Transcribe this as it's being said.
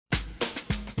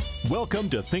Welcome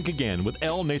to Think Again with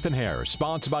L. Nathan Hare,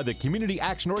 sponsored by the Community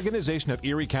Action Organization of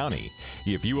Erie County.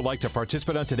 If you would like to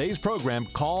participate on today's program,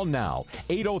 call now,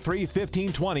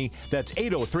 803-1520. That's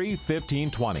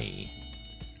 803-1520.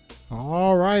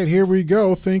 All right, here we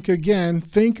go. Think Again.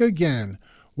 Think Again.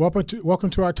 Welcome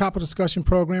to our topic discussion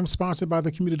program sponsored by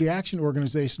the Community Action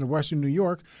Organization of Western New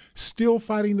York, still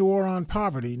fighting the war on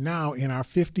poverty, now in our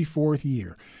 54th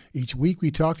year. Each week we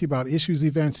talk to you about issues,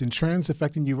 events, and trends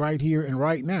affecting you right here and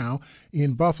right now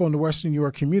in Buffalo and the Western New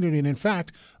York community, and in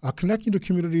fact, connecting to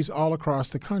communities all across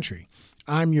the country.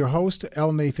 I'm your host,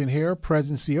 L. Nathan Hare,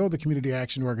 President and CEO of the Community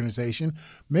Action Organization.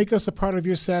 Make us a part of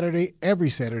your Saturday, every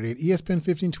Saturday at ESPN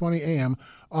 1520 AM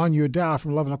on your dial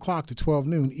from 11 o'clock to 12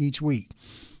 noon each week.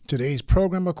 Today's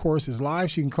program, of course, is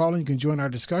live, so you can call in. You can join our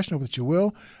discussion with you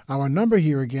will. Our number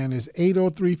here again is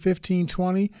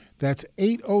 803-1520. That's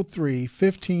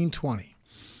 803-1520.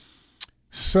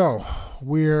 So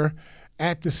we're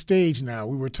at the stage now.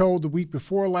 We were told the week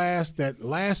before last that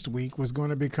last week was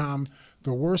going to become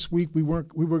the worst week we were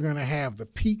going to have, the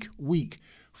peak week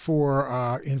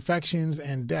for infections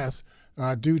and deaths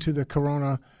due to the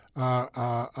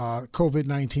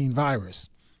COVID-19 virus.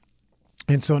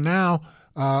 And so now,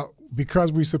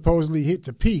 because we supposedly hit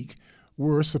the peak,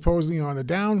 we're supposedly on the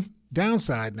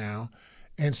downside now.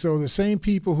 And so the same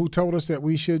people who told us that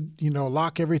we should,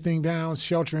 lock everything down,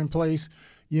 shelter in place,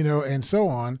 and so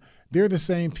on, they're the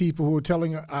same people who are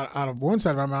telling out of one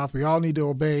side of our mouth, we all need to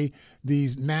obey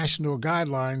these national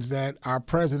guidelines that our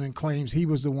president claims he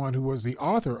was the one who was the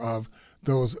author of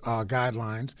those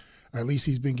guidelines. At least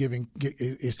he's been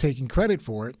is taking credit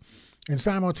for it. And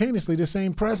simultaneously, the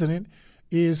same president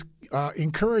is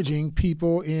encouraging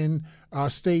people in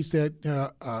states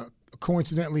that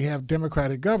coincidentally have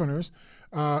Democratic governors,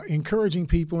 encouraging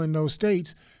people in those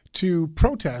states to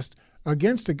protest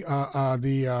against the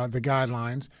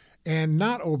guidelines and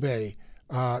not obey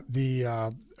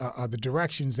the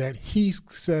directions that he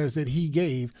says that he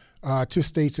gave to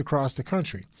states across the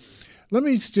country. Let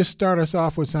me just start us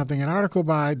off with something. An article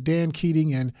by Dan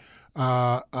Keating and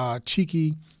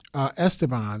Chiqui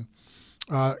Esteban.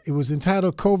 It was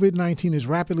entitled, COVID-19 is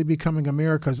rapidly becoming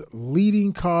America's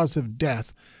leading cause of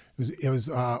death. It was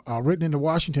written in the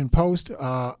Washington Post,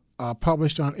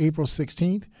 published on April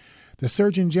 16th. The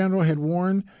Surgeon General had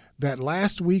warned that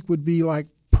last week would be like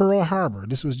Pearl Harbor.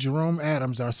 This was Jerome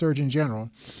Adams, our Surgeon General,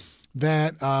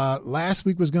 that last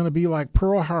week was going to be like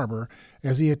Pearl Harbor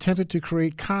as he attempted to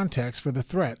create context for the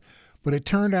threat. But it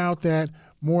turned out that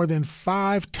more than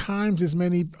 5 times as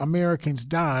many Americans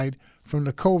died from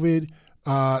the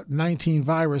COVID-19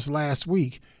 virus last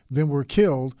week than were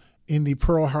killed in the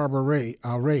Pearl Harbor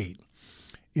raid.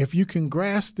 If you can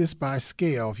grasp this by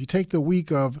scale, if you take the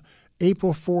week of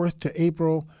April 4th to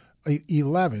April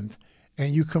 11th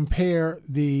and you compare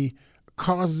the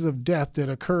causes of death that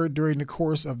occurred during the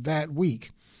course of that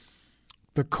week,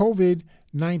 the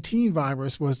COVID-19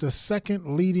 virus was the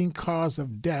second leading cause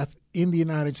of death in the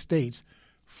United States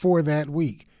for that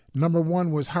week. Number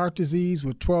 1 was heart disease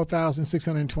with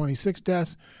 12,626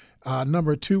 deaths.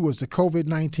 Number 2 was the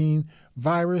COVID-19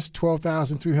 virus,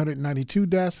 12,392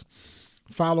 deaths,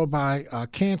 followed by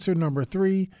cancer, number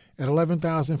 3, at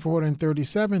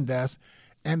 11,437 deaths.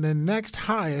 And the next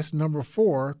highest, number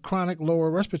 4, chronic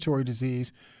lower respiratory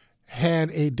disease,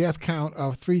 had a death count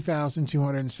of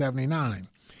 3,279.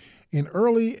 In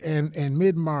early and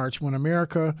mid-March, when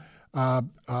America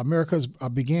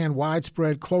began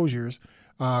widespread closures,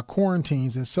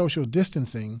 quarantines, and social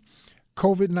distancing,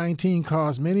 COVID-19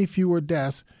 caused many fewer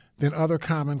deaths than other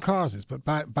common causes. But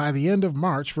by the end of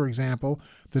March, for example,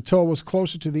 the toll was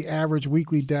closer to the average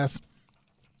weekly deaths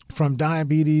from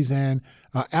diabetes and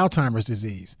Alzheimer's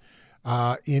disease.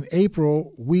 In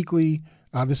April, weekly,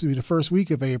 this would be the first week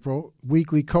of April,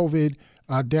 weekly COVID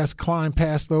deaths climbed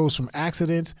past those from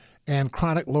accidents and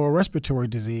chronic lower respiratory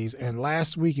disease. And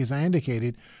last week, as I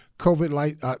indicated,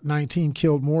 COVID-19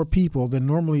 killed more people than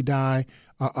normally die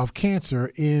of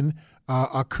cancer in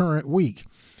a current week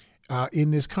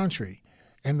in this country.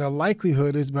 And the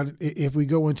likelihood is, but if we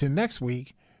go into next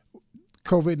week,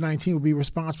 COVID-19 will be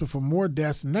responsible for more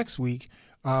deaths next week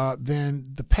than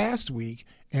the past week,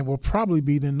 and will probably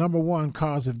be the number 1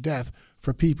 cause of death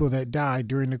for people that died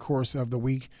during the course of the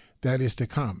week that is to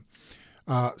come.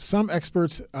 Some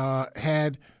experts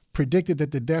had predicted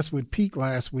that the deaths would peak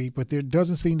last week, but there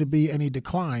doesn't seem to be any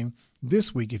decline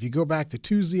this week. If you go back to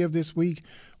Tuesday of this week,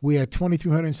 we had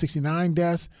 2,369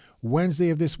 deaths. Wednesday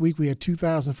of this week, we had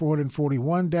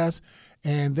 2,441 deaths.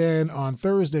 And then on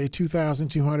Thursday,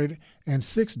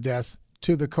 2,206 deaths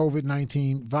to the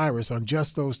COVID-19 virus on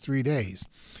just those 3 days.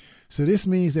 So this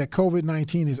means that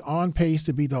COVID-19 is on pace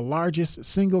to be the largest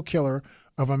single killer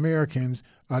of Americans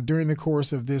during the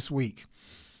course of this week.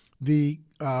 The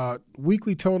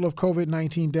weekly total of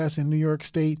COVID-19 deaths in New York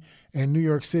State and New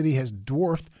York City has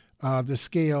dwarfed the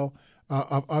scale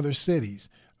of other cities,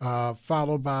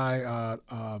 followed by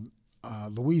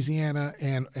Louisiana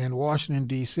and Washington,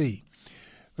 D.C.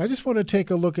 I just want to take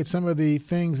a look at some of the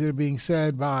things that are being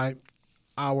said by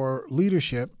our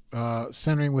leadership,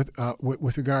 centering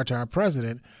with regard to our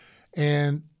president,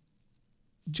 and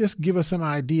just give us some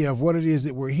idea of what it is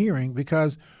that we're hearing,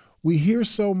 because we hear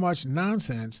so much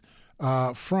nonsense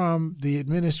from the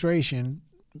administration,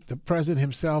 the president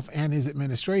himself and his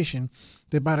administration,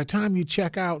 that by the time you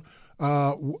check out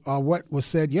what was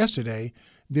said yesterday,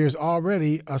 there's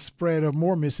already a spread of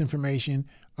more misinformation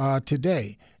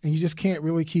today, and you just can't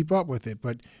really keep up with it.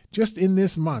 But just in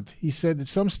this month, he said that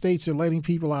some states are letting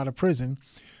people out of prison.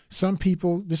 Some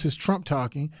people, this is Trump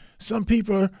talking, some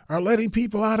people are letting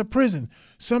people out of prison.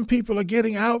 Some people are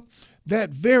getting out that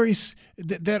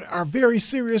are very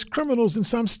serious criminals in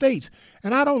some states.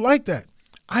 And I don't like that.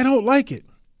 I don't like it.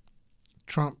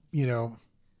 Trump,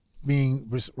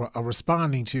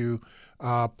 responding to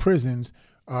prisons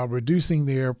reducing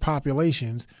their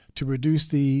populations to reduce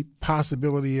the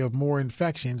possibility of more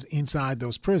infections inside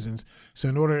those prisons. So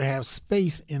in order to have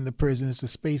space in the prisons to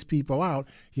space people out,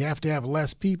 you have to have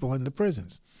less people in the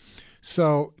prisons.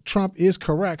 So Trump is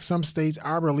correct. Some states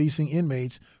are releasing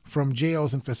inmates from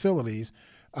jails and facilities.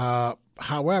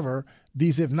 However,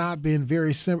 these have not been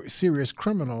very serious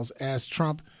criminals, as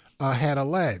Trump had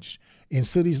alleged. In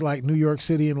cities like New York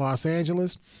City and Los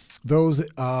Angeles, those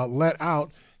let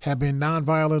out have been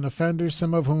nonviolent offenders,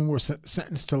 some of whom were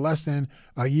sentenced to less than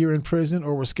a year in prison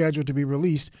or were scheduled to be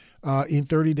released in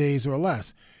 30 days or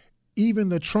less. Even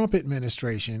the Trump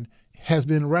administration has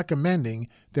been recommending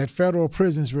that federal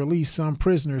prisons release some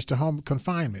prisoners to home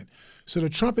confinement. So the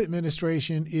Trump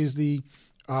administration is the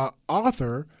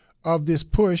author of this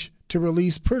push to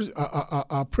release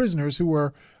prisoners who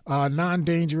are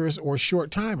non-dangerous or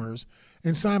short-timers.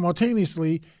 And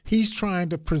simultaneously, he's trying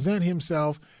to present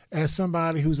himself as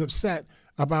somebody who's upset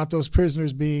about those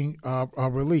prisoners being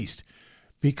released,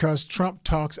 because Trump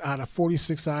talks out of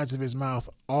 46 sides of his mouth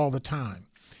all the time.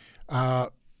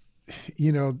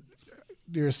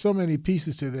 There's so many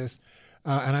pieces to this,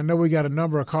 and I know we got a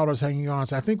number of callers hanging on.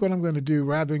 So I think what I'm going to do,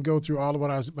 rather than go through all of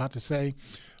what I was about to say,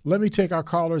 let me take our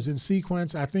callers in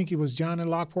sequence. I think it was John in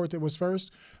Lockport that was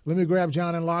first. Let me grab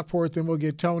John in Lockport, then we'll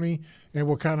get Tony, and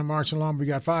we'll kind of march along. We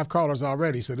got 5 callers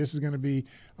already, so this is going to be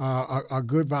a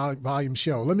good volume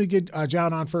show. Let me get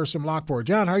John on first from Lockport.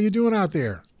 John, how are you doing out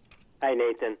there? Hi,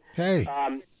 Nathan. Hey.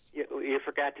 You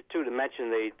forgot to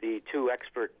mention the 2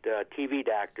 expert TV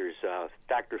doctors,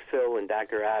 Dr. Phil and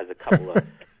Dr. Oz, a couple of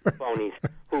phonies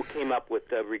who came up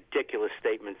with ridiculous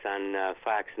statements on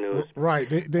Fox News. Right.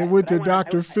 They went to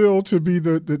Dr. Phil to be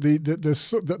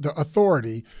the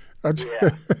authority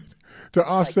to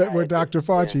offset what Dr.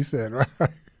 Fauci said, right?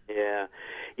 Yeah.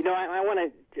 I want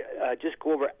to just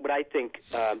go over what I think.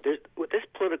 This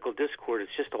political discourse is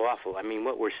just awful. I mean,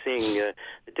 what we're seeing,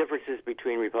 the differences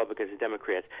between Republicans and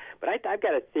Democrats. But I've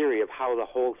got a theory of how the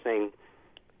whole thing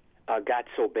got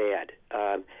so bad.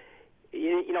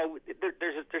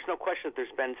 There's no question that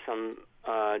there's been some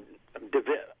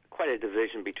quite a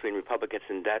division between Republicans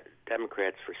and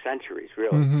Democrats for centuries,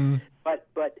 really. Mm-hmm.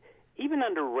 But even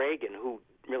under Reagan, who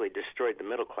really destroyed the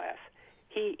middle class,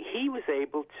 he was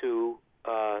able to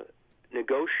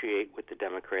negotiate with the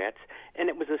Democrats, and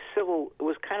it was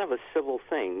kind of a civil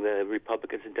thing. The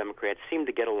Republicans and Democrats seemed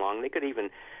to get along. They could even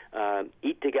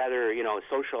eat together,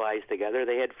 socialize together.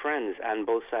 They had friends on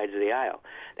both sides of the aisle.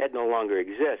 That no longer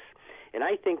exists. And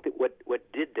I think that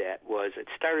what did that was, it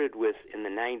started in the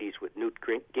 90s with Newt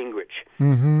Gingrich,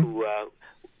 mm-hmm. who, of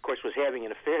course, was having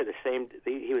an affair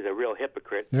he was a real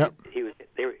hypocrite. Yep. He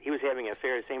was having an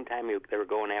affair at the same time they were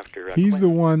going after He's Clinton. the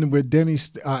one with Denny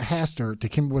Hastert, to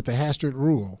come with the Hastert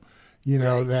rule,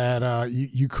 right. That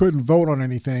you couldn't vote on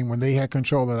anything when they had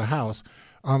control of the House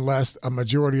unless a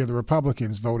majority of the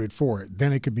Republicans voted for it.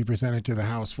 Then it could be presented to the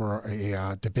House for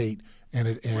a debate and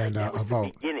a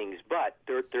vote. Beginnings, but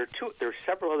there are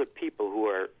several other people who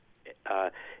are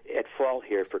at fault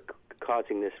here for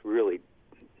causing this really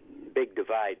big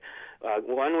divide.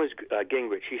 One was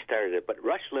Gingrich; he started it, but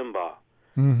Rush Limbaugh,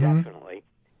 mm-hmm. definitely.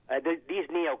 These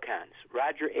neocons,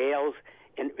 Roger Ailes,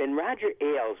 and Roger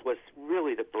Ailes was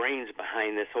really the brains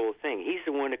behind this whole thing. He's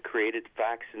the one that created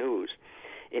Fox News,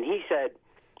 and he said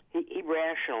he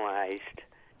rationalized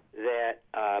that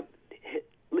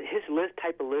his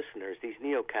type of listeners, these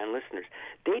neocon listeners,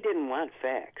 they didn't want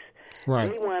facts.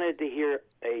 Right. They wanted to hear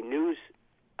a news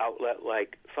outlet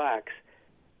like Fox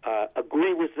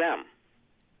agree with them,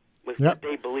 with what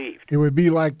they believed. It would be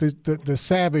like the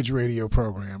Savage radio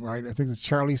program, right? I think it's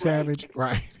Charlie Savage,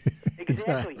 right?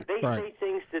 Exactly. They say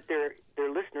things that their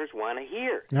listeners want to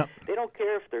hear. Yep. They don't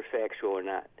care if they're factual or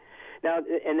not. Now,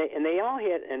 and they all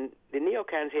had, and the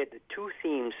neocons had two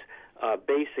themes.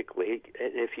 Basically,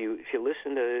 if you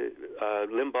listen to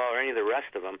Limbaugh or any of the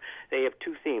rest of them, they have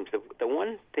two themes. The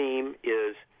one theme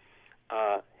is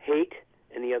hate,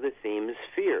 and the other theme is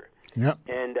fear. Yep.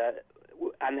 And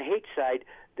on the hate side,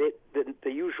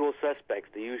 the usual suspects,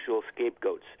 the usual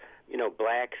scapegoats,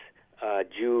 blacks,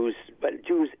 Jews, but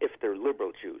Jews if they're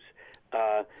liberal Jews,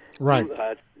 right?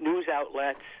 News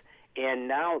outlets, and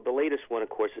now the latest one, of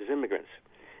course, is immigrants.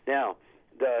 Now,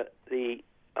 the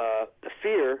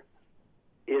fear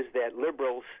is that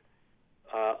liberals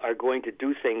are going to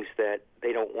do things that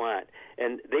they don't want,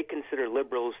 and they consider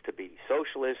liberals to be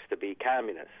socialists, to be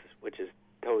communists, which is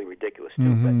totally ridiculous too.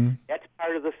 Mm-hmm. But that's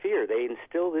part of the fear. They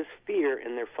instill this fear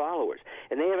in their followers,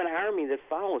 and they have an army that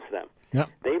follows them. Yep.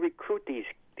 They recruit these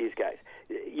guys.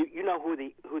 You know who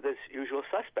the usual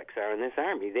suspects are in this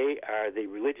army. They are the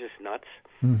religious nuts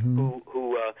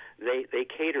who they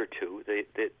cater to,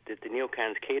 that the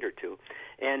neocons cater to,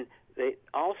 and they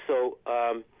also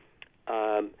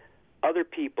other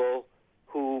people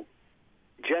who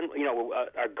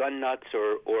are gun nuts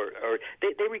or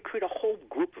they recruit a whole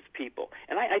group of people.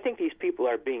 And I think these people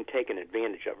are being taken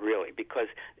advantage of, really, because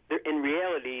in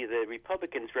reality the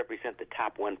Republicans represent the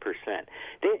top 1%.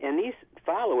 And these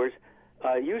followers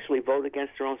usually vote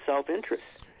against their own self-interest.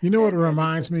 You know what it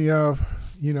reminds me of?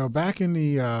 Back in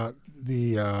the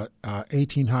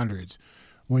 1800s,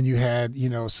 when you had,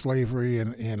 slavery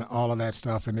and all of that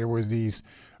stuff, and there was these,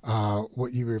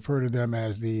 what you refer to them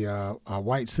as the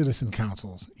white citizen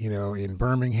councils, in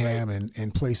Birmingham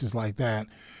and places like that.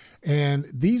 And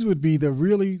these would be the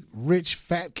really rich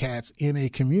fat cats in a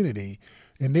community,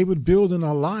 and they would build an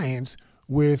alliance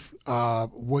with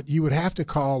what you would have to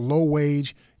call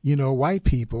low-wage, white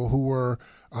people who were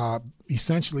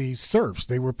essentially serfs.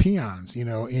 They were peons,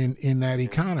 in that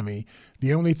economy.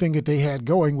 The only thing that they had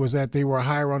going was that they were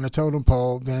higher on the totem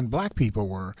pole than black people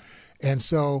were. And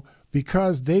so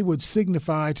because they would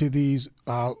signify to these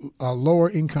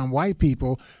lower-income white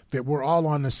people that we're all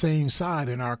on the same side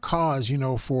in our cause,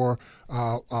 for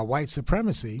white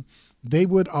supremacy, they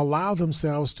would allow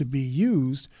themselves to be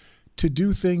used to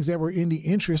do things that were in the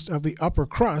interest of the upper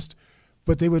crust,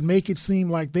 but they would make it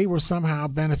seem like they were somehow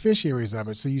beneficiaries of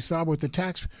it. So you saw with the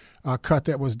tax cut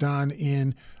that was done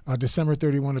in December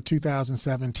 31 of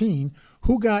 2017,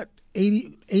 who got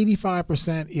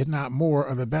 85%, if not more,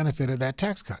 of the benefit of that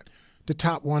tax cut, the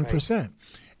top 1%. Right.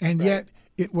 And yet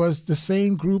it was the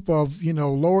same group of,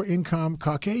 lower income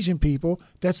Caucasian people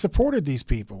that supported these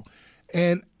people.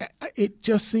 And it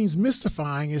just seems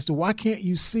mystifying as to why can't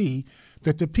you see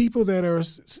that the people that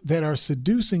are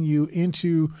seducing you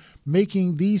into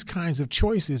making these kinds of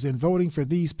choices and voting for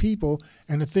these people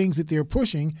and the things that they're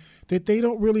pushing, that they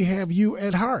don't really have you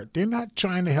at heart. They're not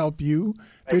trying to help you.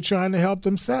 They're trying to help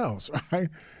themselves, right?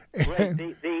 Right.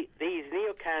 These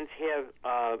neocons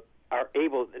are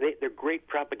able. They're great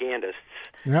propagandists.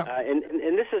 Yeah. And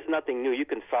this is nothing new. You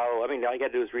can follow. I mean, all you got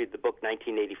to do is read the book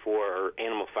 1984 or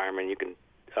Animal Farm, and you can.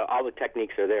 All the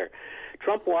techniques are there.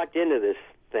 Trump walked into this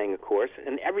thing, of course,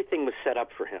 and everything was set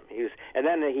up for him. And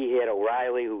then he had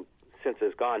O'Reilly, who since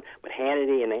is gone, but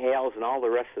Hannity and Ailes and all the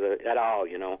rest of it all.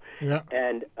 Yeah.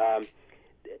 And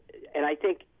I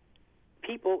think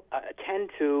people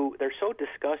they're so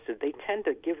disgusted, they tend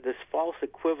to give this false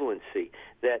equivalency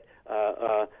that,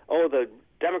 the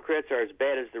Democrats are as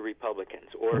bad as the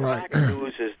Republicans, or right. Fox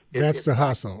News is That's the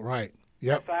hustle, right.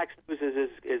 Yep. Fox News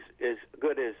is as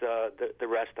good as the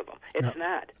rest of them. It's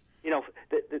not.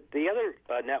 The other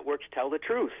networks tell the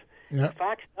truth. Yep.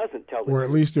 Fox doesn't tell the truth. Or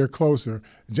at least they're closer.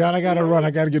 John, I got to run.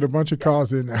 I got to get a bunch of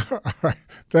calls in now. All right.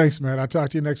 Thanks, man. I'll talk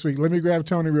to you next week. Let me grab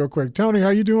Tony real quick. Tony, how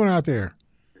you doing out there?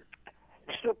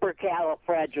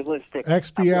 Supercalifragilistic.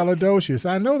 Expialidocious.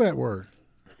 I know that word.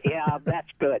 Yeah, that's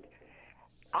good.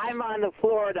 I'm on the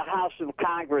floor of the House of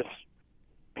Congress.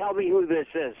 Tell me who this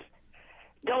is.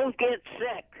 Don't get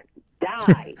sick.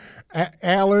 Die.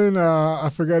 Alan, I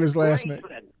forgot his last name.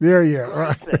 There you go.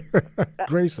 Right.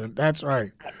 Grayson, that's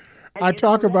right. And I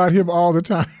talk about him all the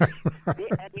time.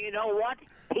 And you know what?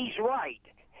 He's right.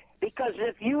 Because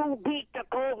if you beat the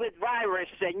COVID virus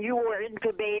and you were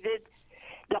intubated,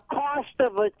 the cost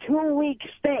of a 2-week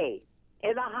stay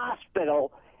in a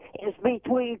hospital is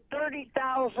between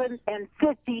 $30,000 and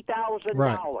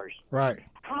 $50,000. Right.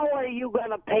 How are you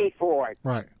going to pay for it?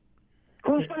 Right.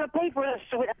 Who's going to pay for this?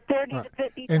 $30,000 to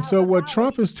 $50,000. And so what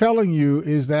Trump is telling you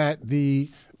is that the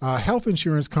health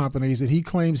insurance companies that he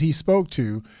claims he spoke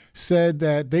to said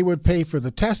that they would pay for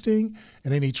the testing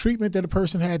and any treatment that a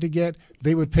person had to get.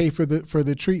 They would pay for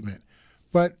the treatment.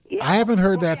 But I haven't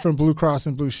heard that from Blue Cross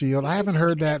and Blue Shield. I haven't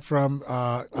heard that from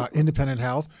Independent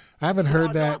Health. I haven't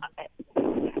heard that.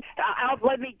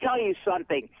 Let me tell you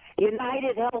something.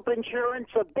 United Health Insurance,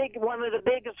 one of the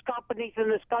biggest companies in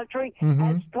this country,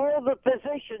 has told the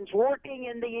physicians working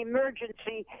in the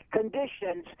emergency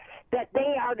conditions that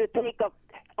they are to take a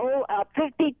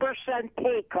 50%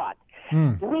 pay cut.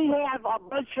 We have a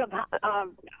bunch of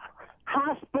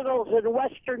hospitals in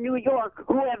Western New York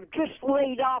who have just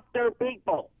laid off their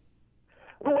people.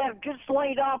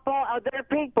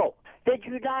 Did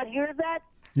you not hear that?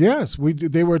 Yes,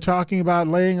 they were talking about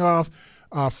laying off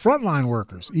frontline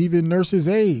workers, even nurses'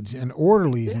 aides and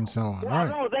orderlies and so on. Well,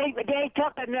 no, they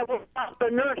took and they were off the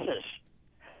nurses.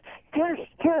 Here's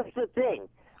the thing.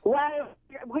 While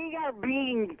we are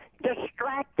being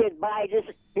distracted by this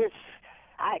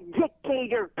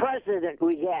dictator president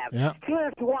we have,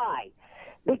 here's why.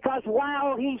 Because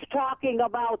while he's talking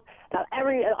about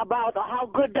how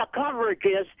good the coverage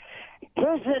is,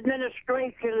 his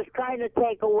administration is trying to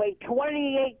take away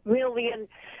 28 million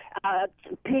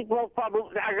people are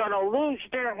going to lose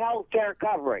their health care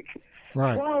coverage.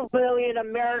 Right. 12 million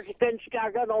Americans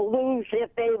are going to lose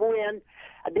if they win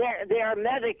their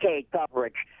Medicaid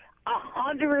coverage.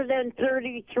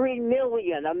 133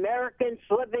 million Americans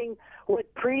living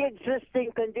with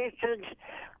pre-existing conditions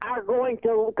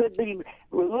could be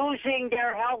losing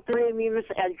their health premiums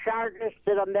and charges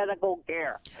to the medical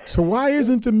care. So why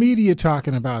isn't the media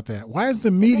talking about that? Why is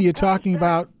the media talking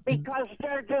about? Because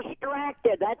they're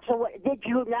distracted. Did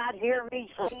you not hear me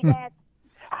say that?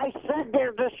 I said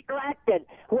they're distracted.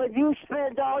 When you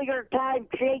spend all your time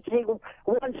chasing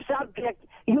one subject,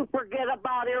 you forget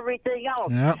about everything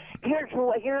else. Yep. Here's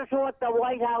what the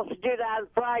White House did on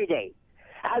Friday.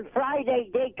 On Friday,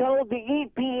 they told the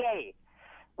EPA.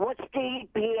 What's the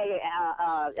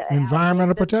EPA?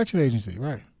 Environmental Protection Agency,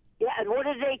 right. Yeah, and what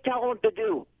did they tell them to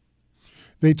do?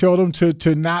 They told them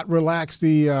to not relax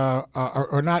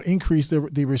or not increase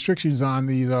the restrictions on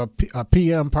the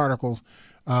PM particles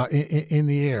in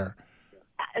the air.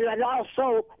 And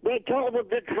also, they told them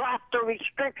to drop the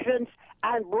restrictions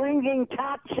on bringing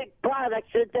toxic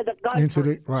products into the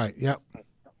country. Right, yep.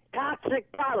 Toxic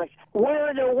products. Where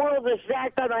in the world is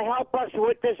that going to help us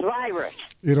with this virus?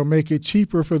 It'll make it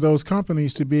cheaper for those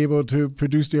companies to be able to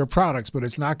produce their products, but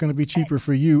it's not going to be cheaper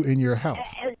for you in your health.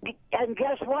 And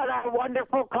guess what our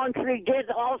wonderful country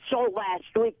did also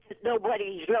last week that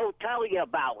nobody's going to tell you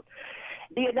about?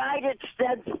 The United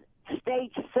States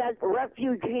sent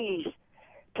refugees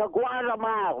to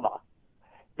Guatemala.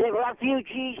 The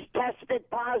refugees tested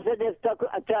positive to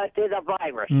the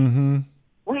virus. Mm-hmm.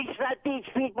 We sent these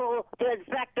people to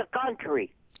infect the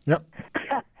country. Yep.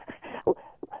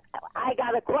 I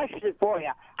got a question for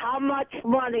you. How much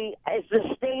money is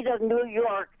the state of New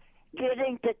York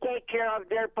getting to take care of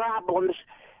their problems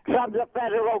from the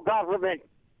federal government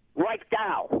right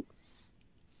now?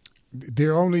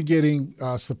 They're only getting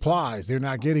supplies. They're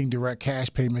not getting direct cash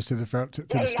payments to the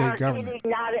state government.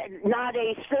 Not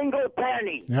a single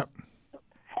penny. Yep.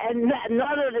 And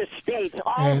none of the states.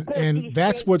 And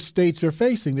that's what states are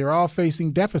facing. They're all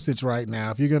facing deficits right now.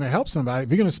 If you're going to help somebody,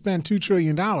 if you're going to spend $2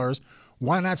 trillion,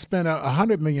 why not spend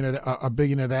 $100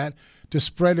 billion of that to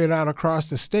spread it out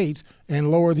across the states and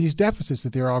lower these deficits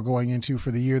that they're all going into for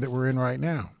the year that we're in right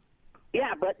now?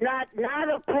 Yeah, but not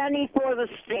a penny for the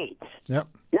states. Yep.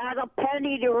 Not a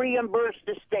penny to reimburse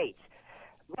the states.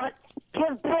 But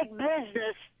give big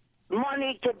business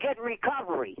money to get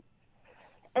recovery.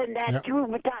 And that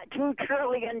 $2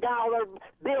 trillion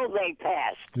bill they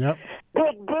passed. Yep.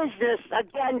 Big business,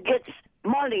 again, gets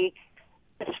money.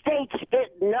 The states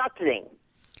get nothing.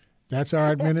 That's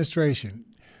our administration.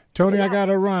 Tony, I got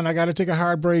to run. I got to take a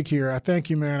hard break here. I thank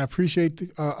you, man. I appreciate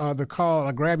the call.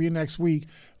 I'll grab you next week.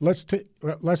 Let's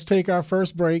take our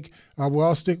first break. We'll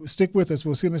all stick with us.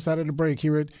 We'll see on the side of the break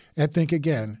here at Think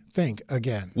Again. Think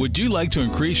Again. Would you like to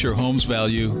increase your home's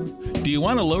value? Do you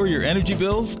want to lower your energy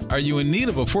bills? Are you in need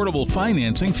of affordable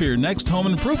financing for your next home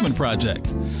improvement project?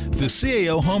 The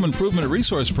CAO Home Improvement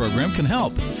Resource Program can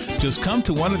help. Just come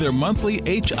to one of their monthly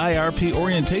HIRP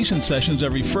orientation sessions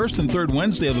every first and third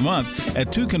Wednesday of the month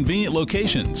at 2 convenient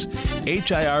locations.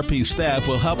 HIRP staff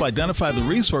will help identify the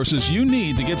resources you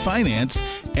need to get financed,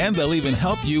 and they'll even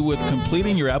help you with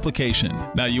completing your application.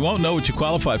 Now, you won't know what you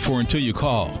qualify for until you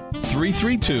call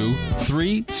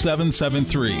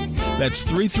 332-3773. That's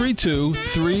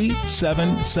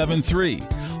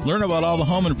 332-3773. Learn about all the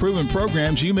home improvement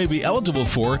programs you may be eligible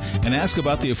for and ask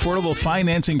about the affordable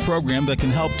financing program that can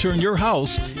help turn your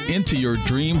house into your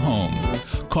dream home.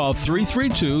 Call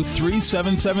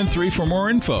 332-3773 for more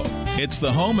info. It's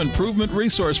the Home Improvement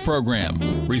Resource Program,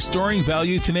 restoring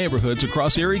value to neighborhoods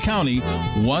across Erie County,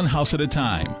 one house at a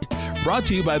time. Brought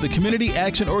to you by the Community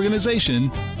Action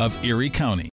Organization of Erie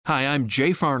County. Hi, I'm Jay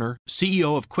Farner,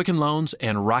 CEO of Quicken Loans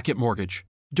and Rocket Mortgage.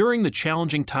 During the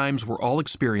challenging times we're all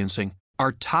experiencing,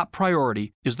 our top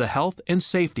priority is the health and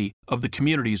safety of the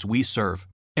communities we serve.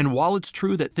 And while it's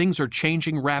true that things are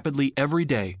changing rapidly every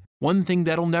day, one thing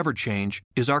that'll never change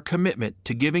is our commitment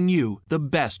to giving you the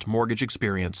best mortgage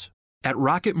experience. At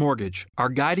Rocket Mortgage, our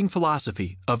guiding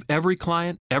philosophy of every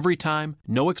client, every time,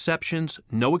 no exceptions,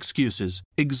 no excuses,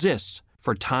 exists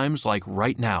for times like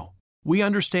right now. We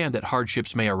understand that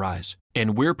hardships may arise,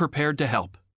 and we're prepared to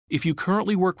help. If you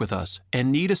currently work with us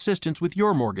and need assistance with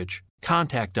your mortgage,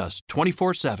 contact us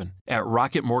 24/7 at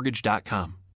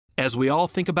rocketmortgage.com. As we all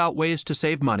think about ways to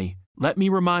save money, let me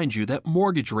remind you that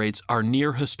mortgage rates are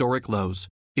near historic lows.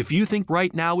 If you think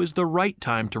right now is the right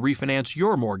time to refinance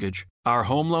your mortgage, our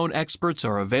home loan experts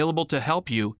are available to help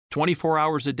you 24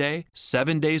 hours a day,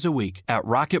 7 days a week at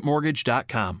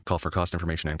rocketmortgage.com. Call for cost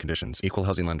information and conditions. Equal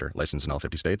housing lender. Licensed in all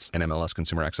 50 states.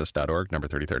 NMLSconsumeraccess.org, number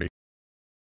 3030.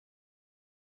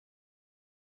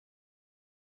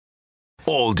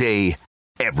 All day,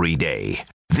 every day.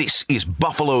 This is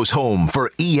Buffalo's home for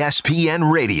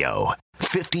ESPN Radio.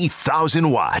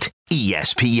 50,000 watt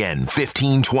ESPN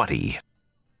 1520.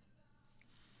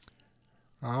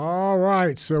 All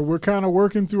right, so we're kind of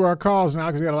working through our calls now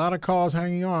because we got a lot of calls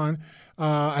hanging on.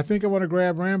 I think I want to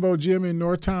grab Rambo Jim in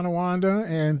North Tonawanda.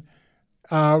 And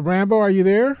Rambo, are you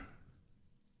there?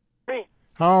 Me.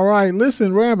 All right,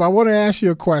 listen, Rambo, I want to ask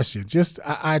you a question.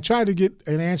 I tried to get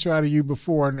an answer out of you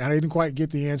before, and I didn't quite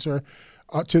get the answer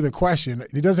to the question.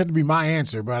 It doesn't have to be my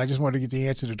answer, but I just wanted to get the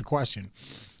answer to the question.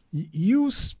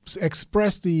 You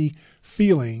expressed the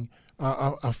feeling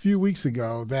a few weeks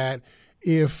ago that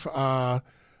if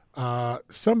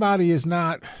somebody is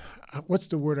not, what's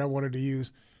the word I wanted to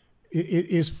use,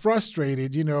 is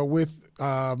frustrated, with,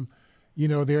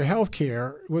 their health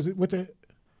care, was it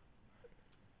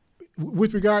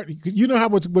with regard, how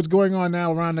what's going on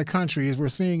now around the country is we're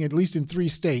seeing, at least in 3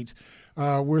 states,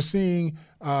 we're seeing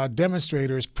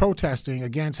demonstrators protesting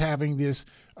against having this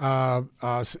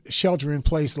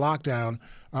shelter-in-place lockdown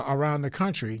around the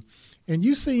country. And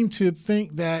you seem to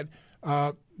think that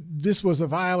this was a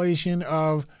violation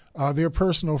of their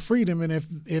personal freedom, and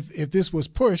if this was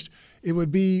pushed, it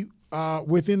would be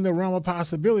within the realm of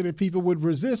possibility that people would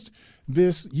resist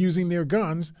this using their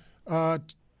guns and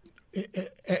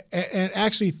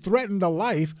actually threaten the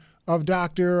life of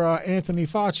Dr. Anthony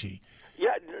Fauci.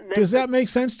 Yeah, Nathan, does that make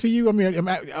sense to you? I mean,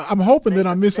 I'm hoping that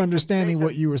I'm misunderstanding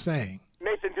what you were saying.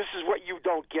 Nathan, this is what you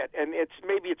don't get, and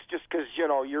maybe it's just because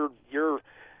you're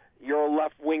a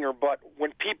left winger, but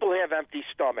when people have empty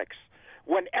stomachs,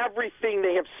 when everything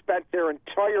they have spent their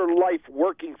entire life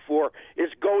working for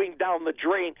is going down the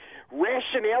drain,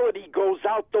 rationality goes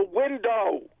out the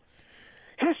window.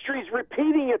 History's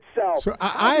repeating itself. So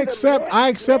I accept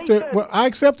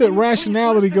that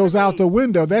rationality goes out the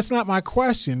window. That's not my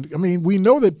question. I mean, we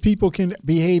know that people can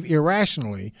behave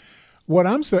irrationally. What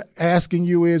I'm asking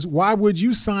you is, why would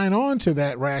you sign on to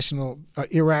that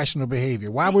irrational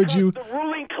behavior? Why would you? The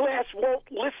ruling class won't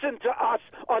listen to us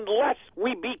unless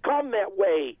we become that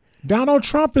way. Donald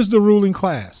Trump is the ruling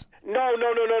class. No.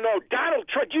 Donald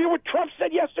Trump. Do you know what Trump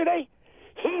said yesterday?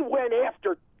 He went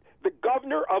after the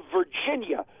governor of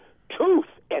Virginia tooth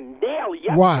and nail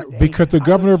yesterday. Why? Because the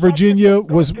governor of Virginia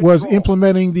was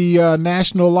implementing the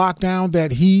national lockdown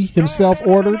that he himself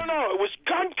ordered? No. It was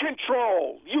gun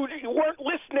control. You weren't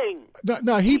listening.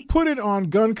 No, he put it on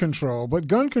gun control, but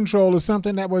gun control is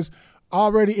something that was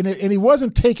already in it, and he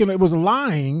wasn't taking it was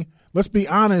lying. Let's be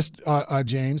honest,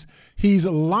 James. He's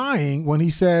lying when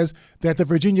he says that the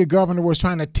Virginia governor was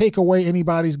trying to take away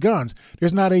anybody's guns.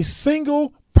 There's not a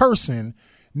single person,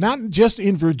 not just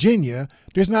in Virginia,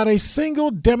 there's not a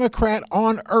single Democrat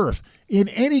on earth in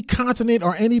any continent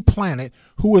or any planet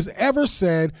who has ever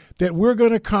said that we're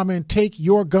going to come and take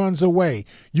your guns away.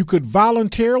 You could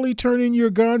voluntarily turn in your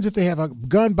guns if they have a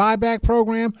gun buyback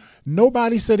program.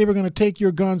 Nobody said they were going to take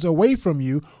your guns away from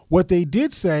you. What they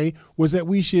did say was that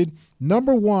we should,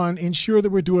 number one, ensure that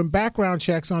we're doing background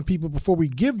checks on people before we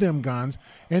give them guns.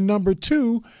 And number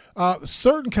two,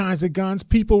 certain kinds of guns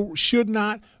people should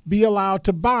not be allowed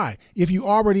to buy. If you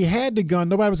already had the gun,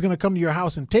 nobody was going to come to your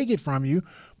house and take it from you.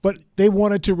 But they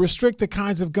wanted to restrict the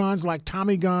kinds of guns like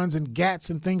Tommy guns and Gats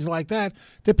and things like that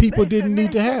people didn't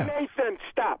need to have. Nathan,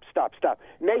 stop.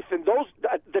 Nathan, those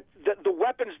the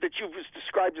weapons that you've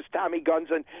described as Tommy guns,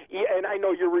 and I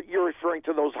know you're referring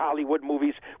to those Hollywood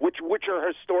movies, which are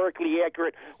historically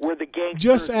accurate, where the gangsters.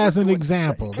 Just as an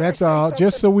example, that's all.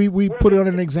 Just so we put it on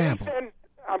an example. Nathan,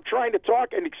 I'm trying to talk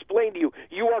and explain to you.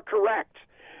 You are correct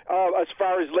as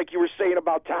far as like you were saying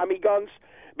about Tommy guns,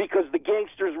 because the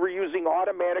gangsters were using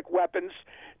automatic weapons.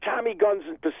 Tommy guns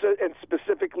and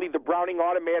specifically the Browning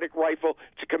automatic rifle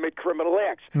to commit criminal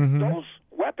acts. Mm-hmm. Those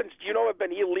weapons, do you know, have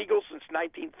been illegal since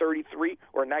 1933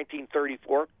 or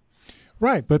 1934?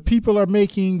 Right, but people are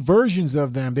making versions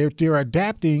of them. They're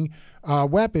adapting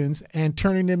weapons and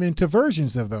turning them into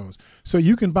versions of those. So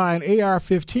you can buy an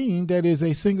AR-15 that is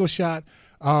a single-shot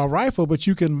rifle, but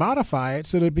you can modify it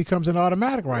so that it becomes an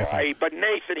automatic rifle. Right, but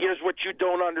Nathan, here's what you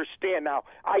don't understand. Now,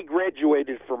 I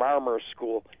graduated from armor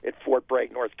school at Fort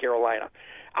Bragg, North Carolina.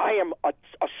 I am a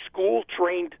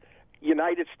school-trained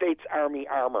United States Army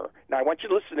armor. Now, I want you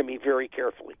to listen to me very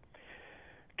carefully.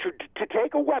 To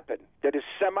take a weapon that is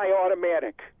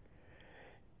semi-automatic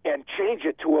and change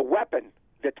it to a weapon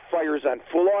that fires on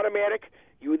full automatic,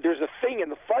 there's a thing in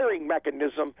the firing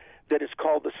mechanism that is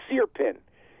called the sear pin.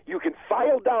 You can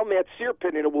file down that sear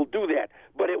pin and it will do that,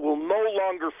 but it will no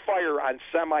longer fire on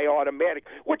semi-automatic,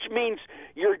 which means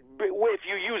if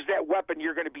you use that weapon,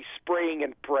 you're going to be spraying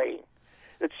and praying.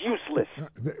 It's useless.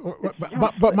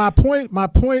 But my point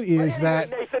is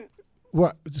that. Nathan,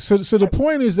 Well, so the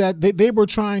point is that they were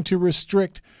trying to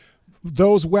restrict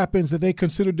those weapons that they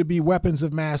considered to be weapons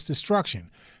of mass destruction.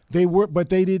 But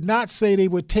they did not say they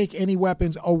would take any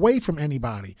weapons away from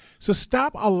anybody. So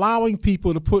stop allowing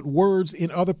people to put words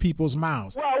in other people's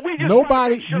mouths. Well,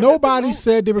 nobody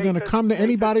said they were going to come to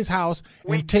anybody's house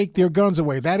and take their guns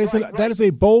away. That is a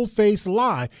bold-faced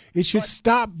lie. It should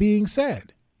stop being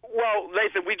said. Well,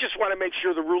 Nathan, we just want to make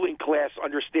sure the ruling class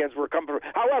understands where we're coming from.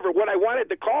 However, what I wanted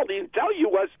to call you and tell you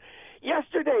was,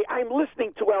 yesterday I'm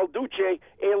listening to El Duce,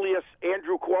 alias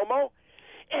Andrew Cuomo,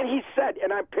 and he said,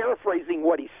 and I'm paraphrasing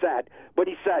what he said, but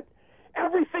he said,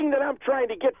 everything that I'm trying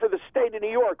to get for the state of New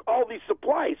York, all these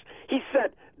supplies, he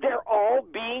said, they're all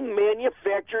being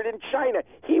manufactured in China.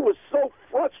 He was so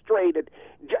frustrated.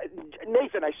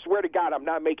 Nathan, I swear to God, I'm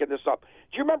not making this up.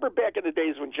 Do you remember back in the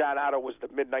days when John Otto was the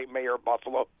midnight mayor of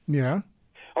Buffalo? Yeah.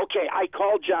 Okay, I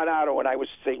called John Otto and I was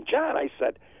saying, John, I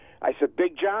said,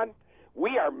 Big John,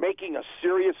 we are making a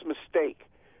serious mistake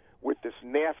with this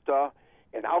NAFTA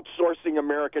and outsourcing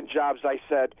American jobs, I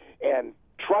said, and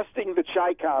trusting the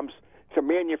Chi-Coms to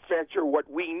manufacture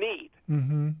what we need.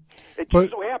 Mm-hmm. It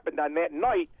just so happened on that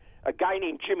night, a guy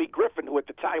named Jimmy Griffin, who at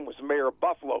the time was mayor of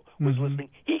Buffalo, was listening.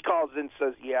 He calls in and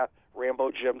says, yeah,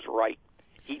 Rambo Jim's right.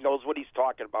 He knows what he's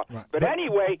talking about. Right. But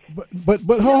anyway. But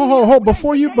hold.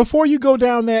 Before you go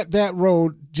down that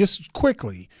road, just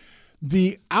quickly,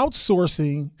 the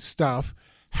outsourcing stuff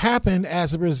happened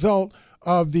as a result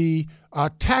of the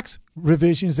tax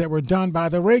revisions that were done by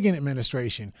the Reagan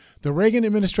administration. The Reagan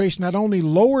administration not only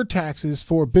lowered taxes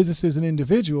for businesses and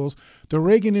individuals, the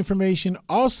Reagan administration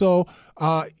also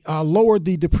lowered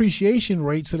the depreciation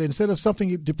rate so that instead of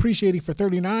something depreciating for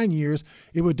 39 years,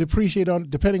 it would depreciate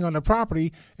depending on the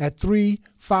property at 3,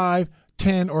 5,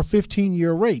 10 or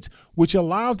 15-year rates, which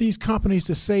allowed these companies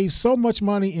to save so much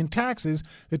money in taxes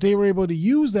that they were able to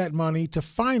use that money to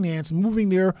finance moving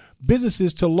their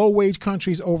businesses to low-wage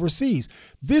countries overseas.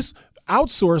 This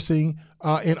outsourcing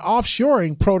and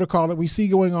offshoring protocol that we see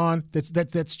going on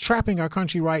that's trapping our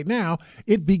country right now,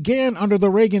 it began under the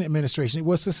Reagan administration. It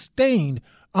was sustained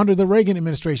under the Reagan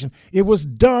administration. It was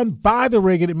done by the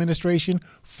Reagan administration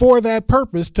for that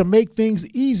purpose, to make things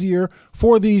easier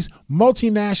for these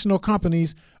multinational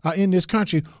companies in this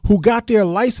country who got their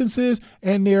licenses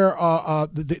and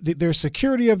their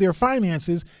security of their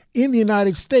finances in the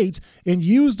United States and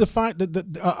used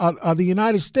the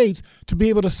United States to be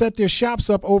able to set their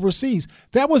shops up overseas.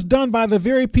 That was done by the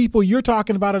very people you're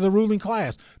talking about of the ruling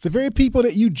class, the very people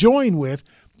that you join with,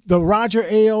 the Roger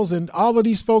Ailes and all of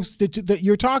these folks that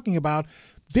you're talking about.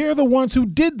 They're the ones who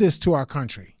did this to our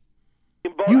country.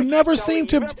 You never seem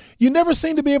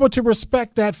to be able to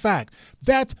respect that fact.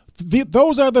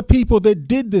 Those are the people that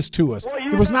did this to us.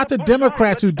 It was not the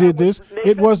Democrats who did this.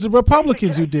 It was the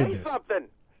Republicans who did this.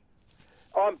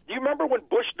 Do you remember when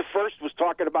Bush the First was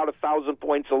talking about 1,000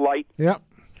 points of light? Yep.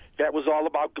 That was all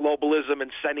about globalism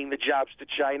and sending the jobs to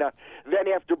China. Then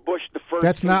after Bush the First...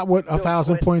 That's not what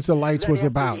 1,000 points of lights was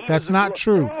about. That's not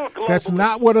true. That's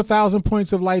not what 1,000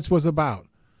 points of lights was about.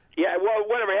 Yeah, well,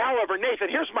 whatever. However, Nathan,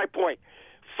 here's my point.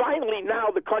 Finally, now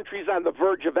the country's on the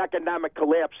verge of economic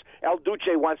collapse. El Duce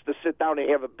wants to sit down and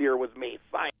have a beer with me.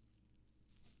 Fine.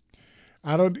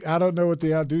 I don't know what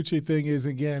the El Duce thing is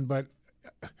again, but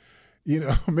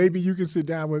maybe you can sit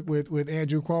down with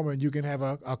Andrew Cuomo and you can have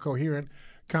a coherent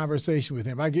conversation with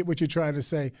him. I get what you're trying to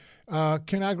say.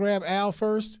 Can I grab Al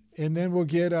first, and then we'll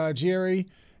get Jerry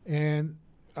and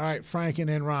all right, Frank, and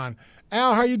then Ron.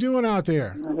 Al, how you doing out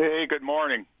there? Hey, good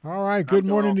morning. All right, good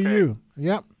morning to you.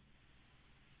 Yep.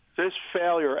 This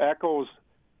failure echoes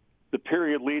the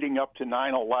period leading up to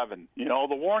 9/11.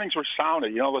 The warnings were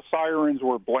sounded. The sirens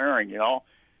were blaring.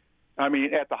 I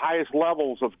mean, at the highest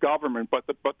levels of government, but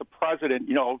the president,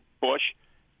 Bush,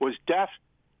 was deaf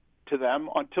to them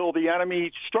until the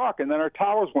enemy struck, and then our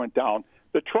towers went down.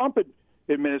 The Trump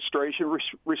administration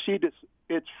received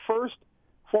its first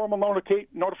formal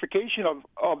notification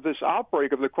of this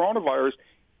outbreak of the coronavirus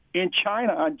in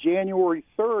China on January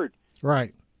 3rd.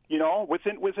 Right.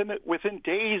 Within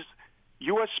days,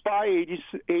 U.S. spy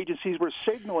agencies were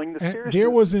signaling the seriousness. There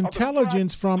was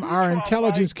intelligence from our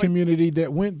intelligence community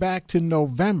that went back to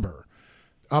November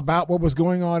about what was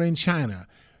going on in China.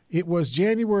 It was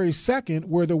January 2nd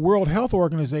where the World Health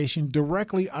Organization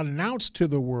directly announced to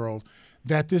the world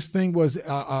that this thing was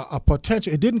a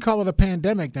potential. It didn't call it a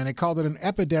pandemic then. It called it an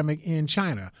epidemic in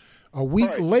China. A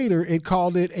week later, it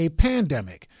called it a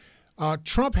pandemic.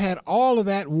 Trump had all of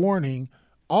that warning,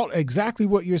 exactly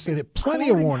what you're saying, plenty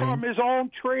of warning. From his own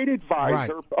trade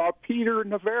advisor, Peter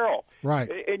Navarro. Right.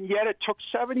 And yet it took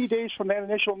 70 days from that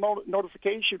initial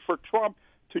notification for Trump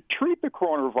to treat the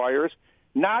coronavirus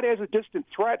not as a distant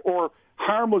threat or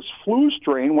harmless flu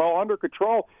strain well under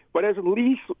control, but as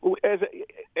lethal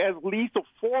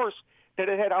force that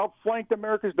it had outflanked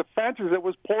America's defenses that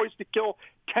was poised to kill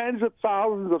tens of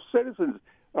thousands of citizens.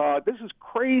 This is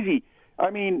crazy.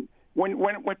 I mean, when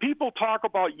people talk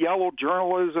about yellow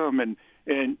journalism and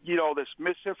this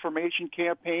misinformation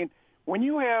campaign, when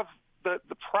you have the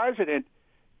president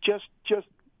just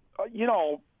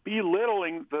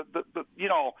belittling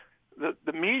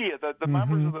the media, the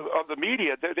members of the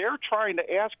media, they're trying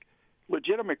to ask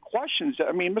legitimate questions.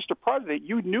 I mean, Mr. President,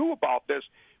 you knew about this.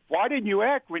 Why didn't you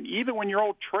act when your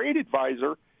old trade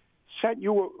advisor sent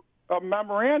you a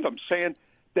memorandum saying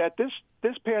that this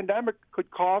pandemic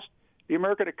could cost the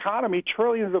American economy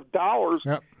trillions of dollars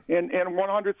and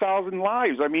 100,000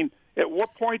 lives? I mean, at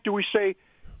what point do we say?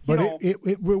 But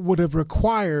it would have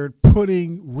required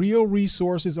putting real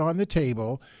resources on the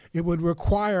table. It would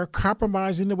require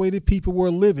compromising the way that people were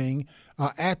living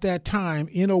at that time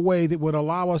in a way that would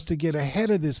allow us to get ahead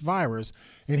of this virus.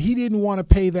 And he didn't want to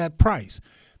pay that price.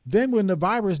 Then when the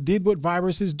virus did what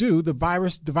viruses do, the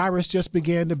virus just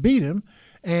began to beat him.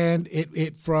 And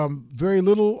it from very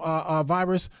little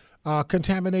virus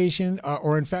contamination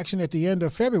or infection at the end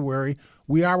of February,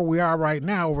 we are where we are right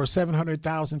now, over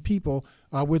 700,000 people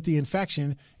with the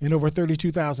infection and over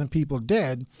 32,000 people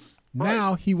dead. Right.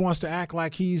 Now he wants to act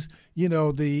like he's,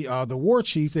 the war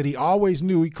chief that he always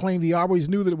knew. He claimed he always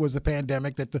knew that it was a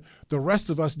pandemic, that the rest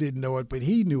of us didn't know it, but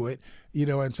he knew it,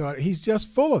 and so he's just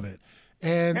full of it.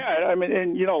 And I mean,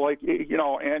 and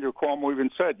Andrew Cuomo even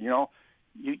said, you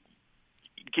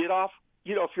get off.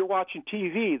 If you're watching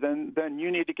TV, then you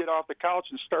need to get off the couch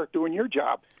and start doing your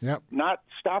job. Yep. Not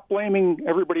stop blaming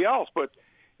everybody else. But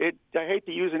I hate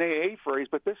to use an AA phrase,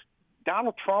 but this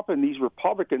Donald Trump and these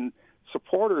Republican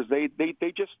supporters, they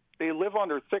live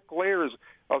under thick layers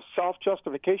of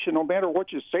self-justification. No matter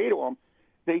what you say to them,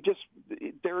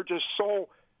 they're just so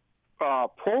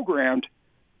programmed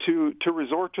to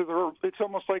resort to it's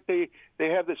almost like they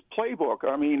have this playbook.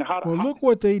 I mean, look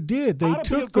what they did. They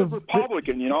took the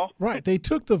Republican, right. They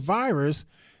took the virus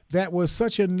that was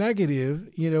such a negative,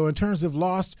 in terms of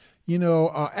lost,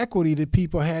 equity that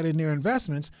people had in their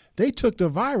investments. They took the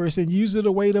virus and used it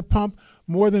a way to pump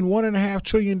more than $1.5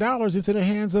 trillion into the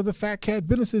hands of the fat cat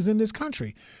businesses in this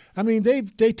country. I mean, they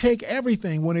take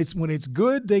everything. When it's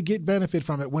good, they get benefit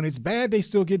from it. When it's bad, they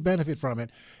still get benefit from it.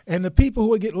 And the people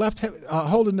who get left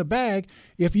holding the bag,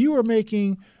 if you are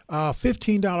making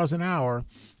 $15 an hour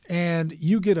and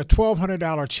you get a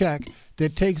 $1,200 check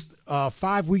that takes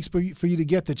 5 weeks for you to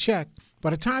get the check, by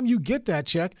the time you get that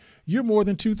check, you're more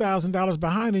than $2,000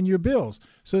 behind in your bills.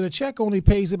 So the check only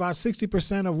pays about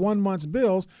 60% of 1 month's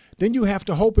bills. Then you have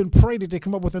to hope and pray that they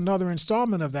come up with another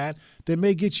installment of that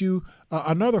may get you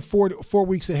another 4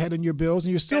 weeks ahead in your bills,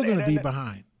 and you're still going to be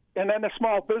behind. And then the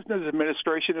Small Business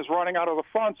Administration is running out of the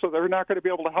funds, so they're not going to be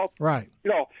able to help. Right.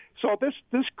 So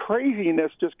this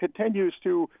craziness just continues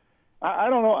to. I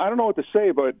don't know what to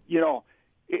say, but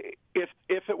if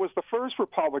it was the first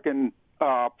Republican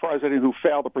president who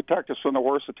failed to protect us from the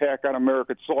worst attack on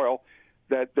American soil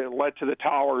that led to the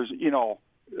towers,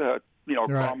 right.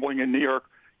 crumbling in New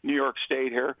York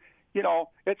State here,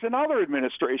 it's another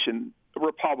administration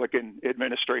Republican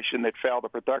administration that failed to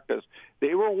protect us.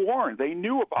 They were warned. They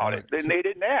knew about it, and they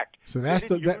didn't act. So that's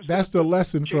the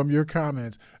lesson from your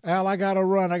comments. Al, I got to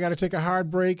run. I got to take a hard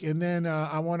break, and then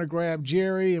I want to grab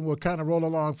Jerry, and we'll kind of roll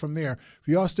along from there. If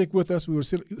you all stick with us, we will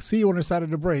see you on the side of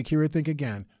the break here at Think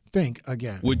Again. Think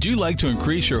again. Would you like to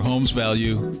increase your home's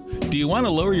value? Do you want to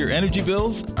lower your energy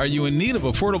bills? Are you in need of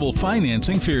affordable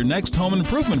financing for your next home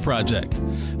improvement project?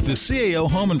 The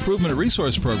CAO Home Improvement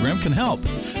Resource Program can help.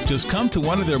 Just come to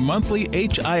one of their monthly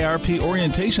HIRP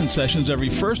orientation sessions every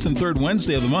first and third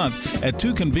Wednesday of the month at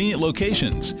 2 convenient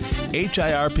locations.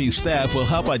 HIRP staff will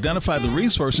help identify the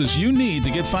resources you need to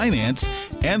get financed,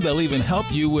 and they'll even help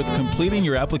you with completing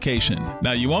your application.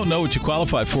 Now, you won't know what you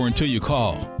qualify for until you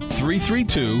call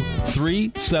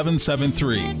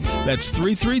 332-3773. That's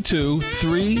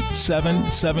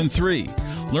 332-3773.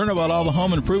 Learn about all the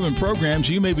home improvement programs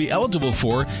you may be eligible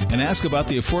for and ask about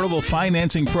the affordable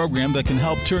financing program that can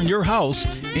help turn your house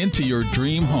into your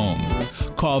dream home.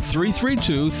 Call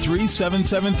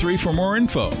 332-3773 for more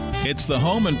info. It's the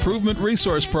Home Improvement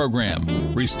Resource Program,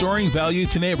 restoring value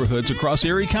to neighborhoods across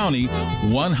Erie County,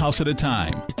 one house at a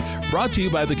time. Brought to you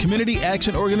by the Community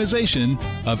Action Organization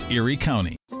of Erie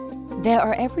County. There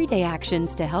are everyday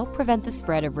actions to help prevent the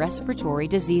spread of respiratory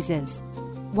diseases.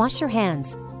 Wash your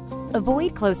hands.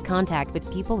 Avoid close contact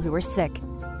with people who are sick.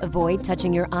 Avoid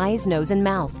touching your eyes, nose, and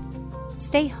mouth.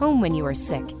 Stay home when you are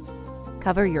sick.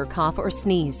 Cover your cough or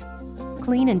sneeze.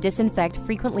 Clean and disinfect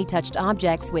frequently touched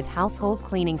objects with household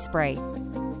cleaning spray.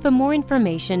 For more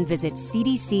information, visit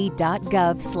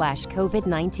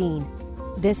cdc.gov/COVID-19.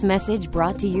 This message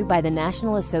brought to you by the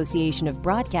National Association of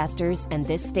Broadcasters and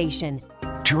this station.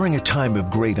 During a time of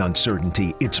great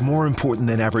uncertainty, it's more important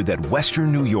than ever that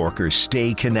Western New Yorkers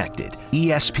stay connected.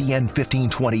 ESPN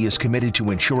 1520 is committed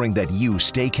to ensuring that you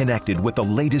stay connected with the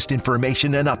latest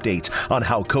information and updates on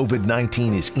how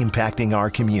COVID-19 is impacting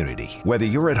our community. Whether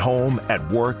you're at home, at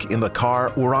work, in the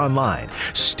car, or online,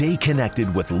 stay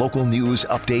connected with local news,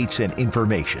 updates, and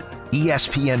information.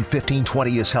 ESPN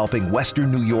 1520 is helping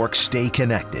Western New York stay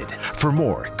connected. For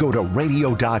more, go to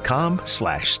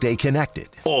radio.com/stay connected.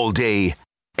 All day,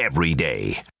 every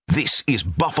day. This is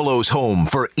Buffalo's home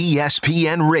for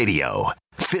ESPN Radio.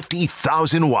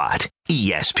 50,000 watt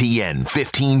ESPN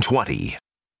 1520.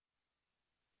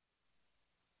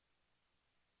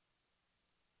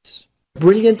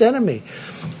 Brilliant enemy.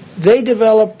 They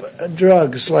develop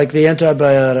drugs like the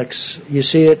antibiotics. You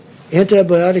see it.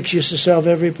 Antibiotics used to solve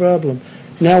every problem.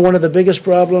 Now one of the biggest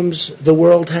problems the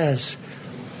world has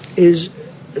is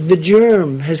the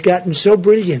germ has gotten so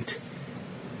brilliant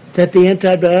that the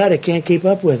antibiotic can't keep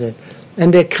up with it.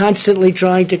 And they're constantly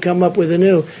trying to come up with a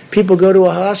new. People go to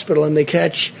a hospital and they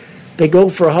go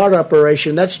for a heart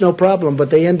operation. That's no problem, but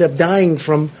they end up dying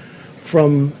from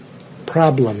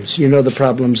problems. You know the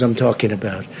problems I'm talking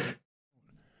about.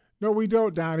 No, we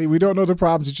don't, Donnie. We don't know the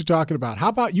problems that you're talking about. How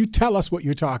about you tell us what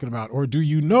you're talking about? Or do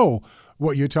you know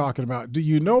what you're talking about? Do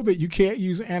you know that you can't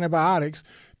use antibiotics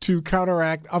to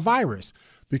counteract a virus?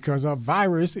 Because a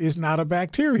virus is not a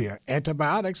bacteria.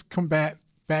 Antibiotics combat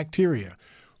bacteria.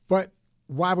 But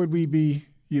why would we be,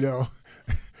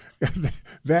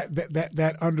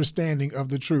 that understanding of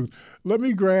the truth? Let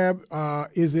me grab,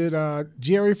 is it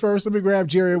Jerry first? Let me grab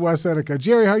Jerry in West Seneca.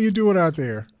 Jerry, how you doing out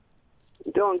there?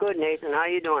 Doing good, Nathan. How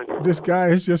you doing? This guy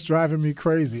is just driving me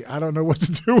crazy. I don't know what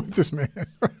to do with this man.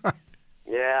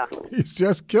 Yeah. He's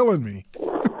just killing me.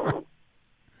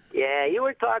 Yeah, you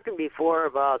were talking before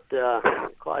about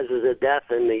causes of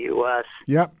death in the U.S.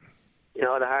 Yep.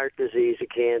 The heart disease, the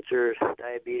cancer,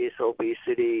 diabetes,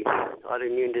 obesity,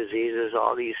 autoimmune diseases,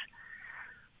 all these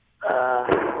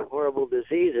horrible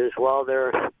diseases. Well,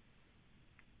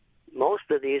 most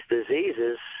of these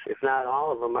diseases, if not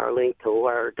all of them, are linked to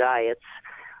our diets.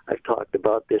 I've talked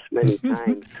about this many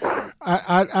times.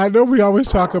 I know we always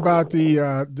talk about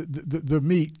the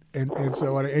meat and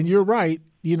so on, and you're right.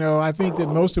 I think that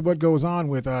most of what goes on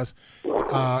with us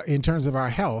in terms of our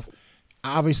health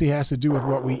obviously has to do with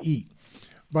what we eat.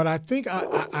 But I think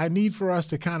I need for us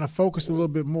to kind of focus a little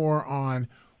bit more on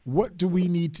what do we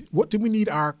need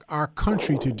our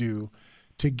country to do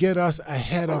to get us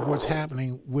ahead of what's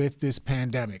happening with this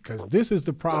pandemic, because this is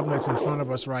the problem that's in front of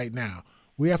us right now.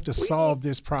 We have to solve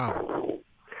this problem.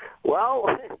 Well,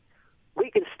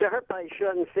 we can start by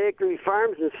shutting factory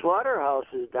farms and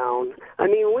slaughterhouses down. I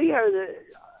mean, we are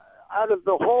out of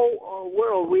the whole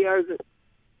world, we are the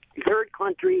third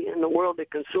country in the world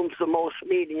that consumes the most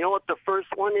meat. And you know what the first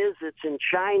one is? It's in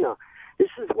China.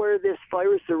 This is where this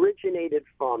virus originated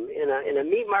from, in a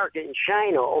meat market in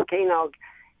China. Okay, now,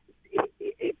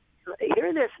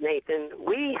 hear this, Nathan.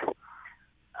 We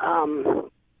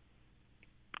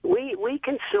we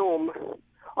consume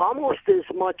almost as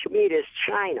much meat as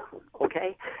China,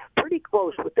 okay? Pretty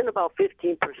close, within about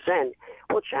 15%.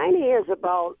 Well, China has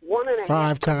about 1.5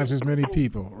 5 times as many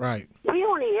people, right. We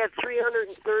only have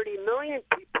 330 million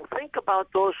people. Think about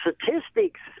those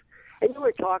statistics. And you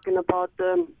were talking about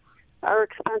our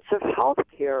expensive health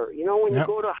care. You know, when you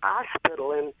go to a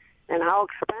hospital and how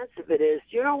expensive it is.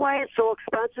 Do you know why it's so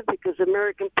expensive? Because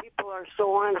American people are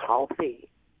so unhealthy.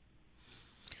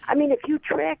 I mean, if you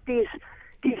track these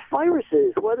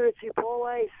viruses, whether it's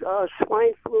Ebola,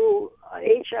 swine flu,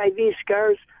 HIV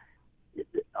scars,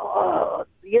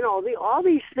 you know, all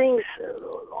these things,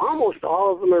 almost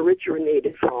all of them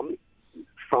originated from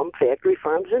factory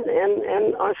farms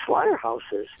and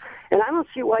slaughterhouses. And I don't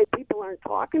see why people aren't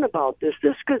talking about this.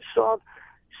 This could solve.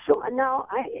 So now,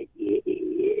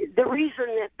 the reason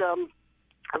that the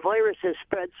virus has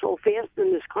spread so fast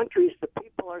in this country is the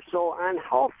people are so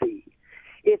unhealthy.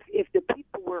 If the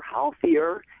people were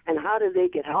healthier, and how do they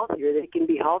get healthier? They can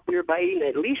be healthier by eating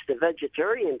at least a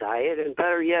vegetarian diet, and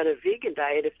better yet, a vegan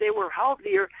diet. If they were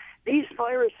healthier, these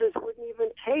viruses wouldn't even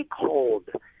take hold.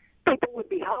 People would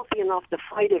be healthy enough to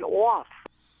fight it off.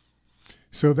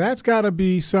 So that's got to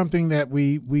be something that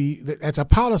that's a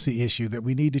policy issue that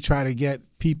we need to try to get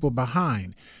people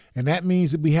behind. And that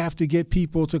means that we have to get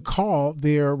people to call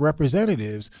their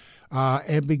representatives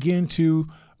and begin to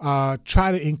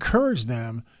try to encourage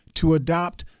them to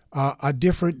adopt a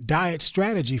different diet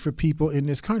strategy for people in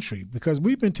this country, because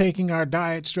we've been taking our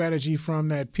diet strategy from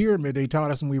that pyramid they taught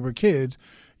us when we were kids,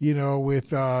 you know,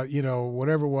 with,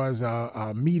 whatever it was,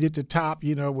 meat at the top,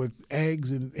 you know, with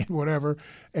eggs and whatever,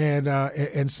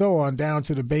 and so on down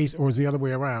to the base, or is the other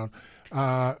way around,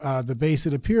 the base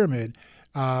of the pyramid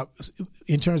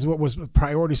in terms of what was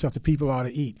priority stuff that people ought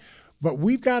to eat. But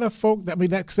we've got to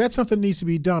that's something that needs to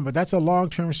be done, but that's a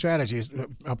long-term strategy.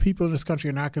 People in this country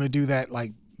are not going to do that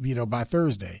by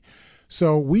Thursday.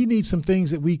 So we need some things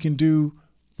that we can do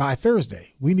by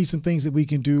Thursday. We need some things that we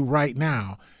can do right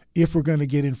now if we're going to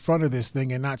get in front of this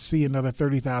thing and not see another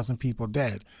 30,000 people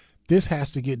dead. This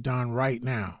has to get done right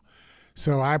now.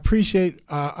 So I appreciate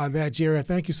that, Jerry.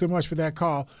 Thank you so much for that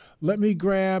call. Let me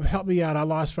help me out. I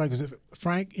lost Frank. Is it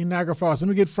Frank in Niagara Falls? Let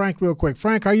me get Frank real quick.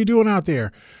 Frank, how you doing out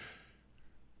there?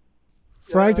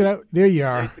 Frank, there you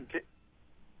are.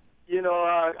 You know,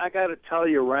 I got to tell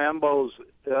you, Rambo's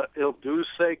Il Duce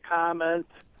comment.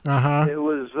 It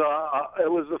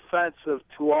was offensive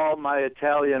to all my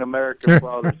Italian American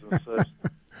brothers and sisters.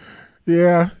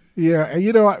 Yeah.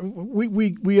 You know,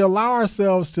 we allow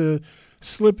ourselves to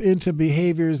slip into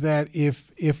behaviors that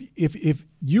if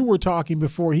you were talking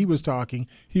before he was talking,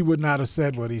 he would not have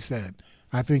said what he said.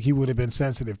 I think he would have been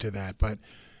sensitive to that, but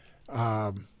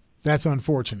that's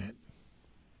unfortunate.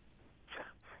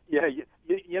 Yeah,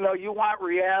 you know, you want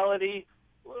reality.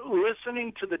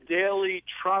 Listening to the daily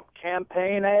Trump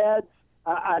campaign ads,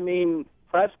 I mean,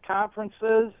 press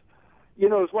conferences, you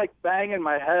know, it's like banging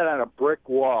my head on a brick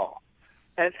wall.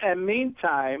 And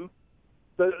meantime,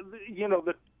 the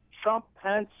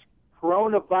Trump-Pence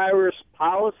coronavirus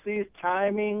policies,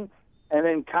 timing, and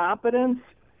incompetence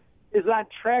is on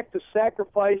track to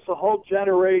sacrifice a whole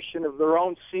generation of their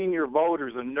own senior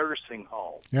voters in nursing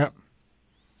homes. Yep.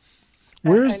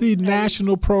 Where's the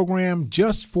national program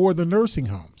just for the nursing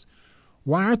homes?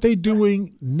 Why aren't they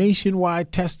doing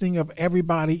nationwide testing of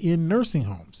everybody in nursing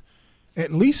homes?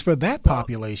 At least for that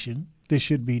population, this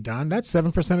should be done. That's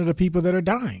 7% of the people that are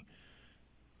dying.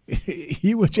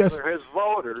 He would just... They're his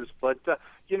voters, but,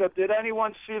 did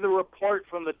anyone see the report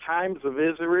from the Times of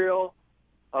Israel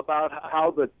about how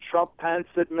the Trump-Pence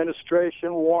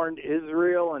administration warned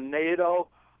Israel and NATO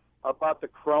about the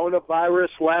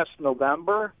coronavirus last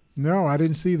November? No, I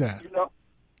didn't see that. You know,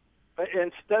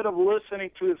 instead of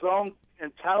listening to his own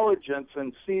intelligence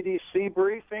and CDC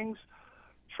briefings,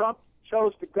 Trump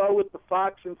chose to go with the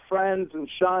Fox and Friends and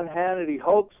Sean Hannity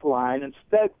hoax line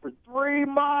instead for 3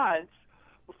 months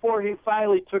before he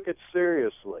finally took it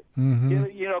seriously. Mm-hmm.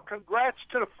 You know, congrats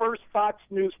to the first Fox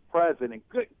News president.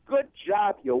 Good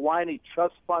job, you whiny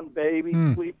trust fund baby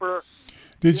sleeper.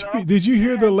 Did you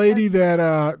hear the lady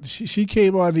that she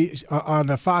came on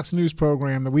the Fox News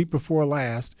program the week before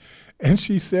last, and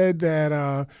she said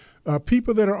that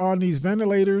people that are on these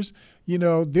ventilators, you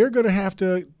know, they're going to have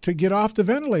to get off the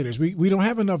ventilators. We don't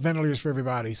have enough ventilators for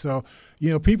everybody. So,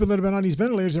 you know, people that have been on these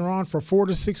ventilators are on for 1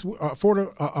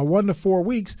 to 4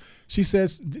 weeks. She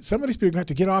says some of these people have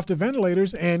to get off the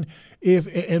ventilators and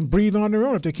breathe on their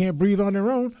own. If they can't breathe on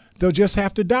their own, they'll just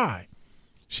have to die.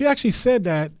 She actually said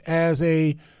that as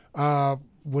a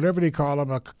whatever they call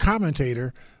them, a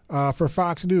commentator for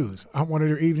Fox News on one of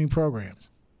their evening programs.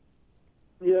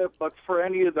 Yeah, but for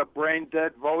any of the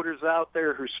brain-dead voters out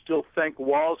there who still think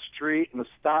Wall Street and the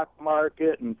stock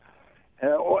market and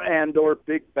or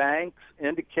big banks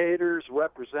indicators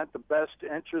represent the best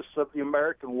interests of the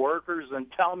American workers, then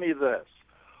tell me this.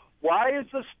 Why is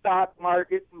the stock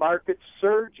market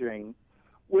surging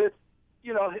with,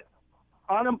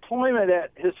 unemployment at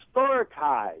historic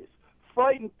highs,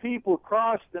 frightened people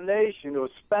across the nation who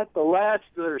have spent the last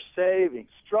of their savings,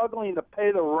 struggling to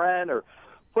pay the rent or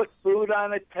put food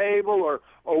on the table, or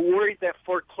worried that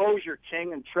foreclosure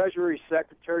king and Treasury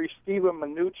Secretary Steven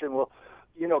Mnuchin will,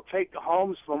 take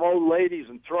homes from old ladies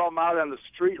and throw them out on the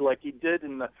street like he did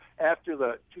after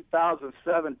the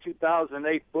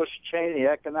 2007-2008 Bush-Cheney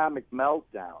economic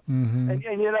meltdown. Mm-hmm. And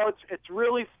it's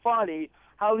really funny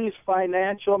how these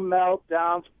financial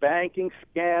meltdowns, banking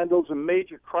scandals, and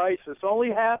major crises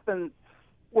only happen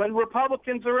when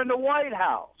Republicans are in the White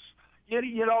House.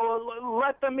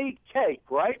 Let them eat cake,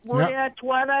 right, Marie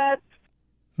Antoinette?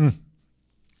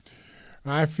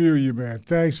 I feel you, man.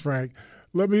 Thanks, Frank.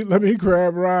 Let me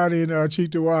grab Ron in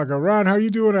Cheektowaga. Ron, how are you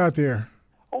doing out there?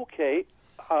 Okay.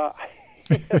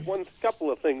 One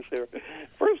couple of things there.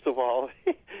 First of all,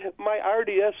 my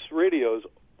RDS radios,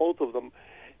 both of them,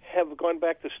 have gone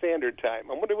back to standard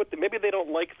time. I wonder maybe they don't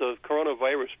like the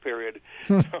coronavirus period.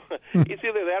 It's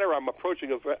either that or I'm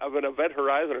approaching of an event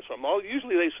horizon or something.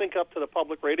 Usually they sync up to the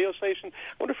public radio station.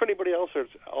 I wonder if anybody else is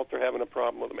out there having a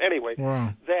problem with them. Anyway,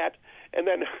 wow. That, and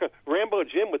then Rambo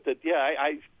Jim with the,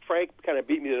 Frank kind of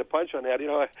beat me to the punch on that.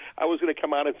 I was going to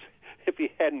come out and, if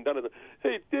he hadn't done it,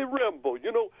 hey, dear Rambo,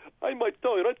 I might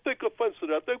tell you, I take offense to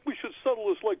that. I think we should settle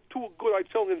this like two good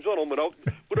Italian gentlemen out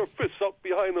with our fists out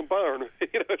behind the barn,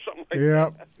 something like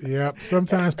that. Yep.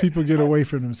 Sometimes people get away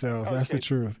from themselves. Okay. That's the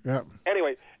truth. Yep.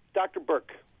 Anyway, Dr.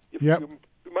 Burke, you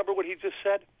remember what he just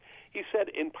said? He said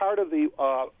in part of the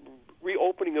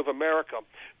reopening of America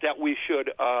that we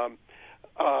should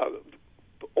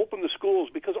open the schools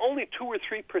because only 2 or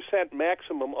 3%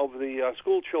 maximum of the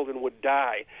school children would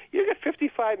die. You got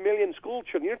 55 million school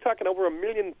children. You're talking over 1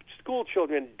 million school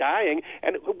children dying.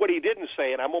 And what he didn't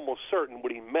say, and I'm almost certain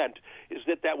what he meant, is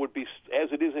that would be,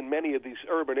 as it is in many of these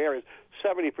urban areas,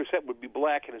 70% would be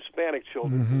black and Hispanic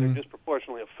children, so they're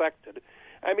disproportionately affected.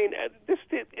 I mean, is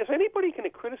anybody going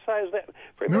to criticize that?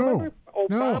 Remember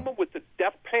Obama with the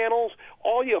death panels?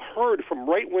 All you heard from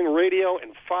right-wing radio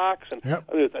and Fox and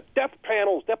the death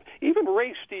panels, even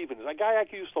Ray Stevens, a guy I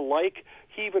used to like,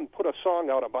 he even put a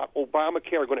song out about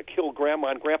Obamacare going to kill Grandma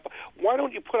and Grandpa. Why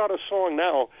don't you put out a song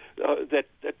now that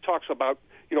talks about,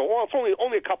 it's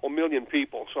only a couple million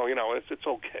people, so it's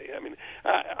okay. I mean,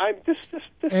 this.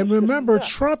 And remember,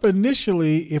 Trump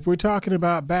initially, if we're talking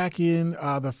about back in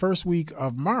the first week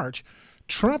of March,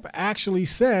 Trump actually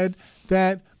said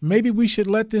that maybe we should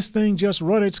let this thing just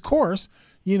run its course,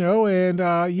 and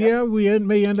we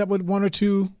may end up with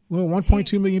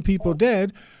 1.2 million people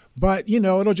dead. But,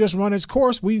 it'll just run its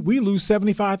course. We lose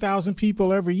 75,000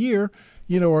 people every year,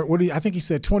 or I think he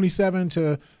said 27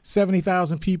 to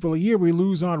 70,000 people a year we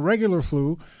lose on regular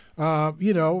flu.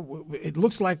 It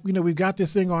looks like, we've got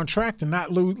this thing on track to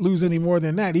not lose any more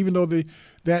than that, even though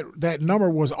that number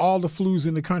was all the flus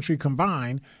in the country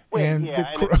combined. Well, and there's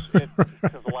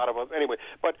a lot of us. Anyway,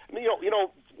 but,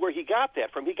 where he got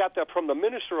that from the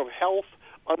Minister of Health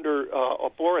under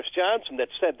Boris Johnson that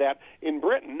said that in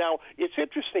Britain. Now, it's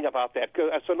interesting about that, because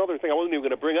that's another thing I wasn't even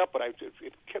going to bring up, but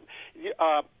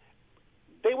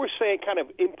they were saying kind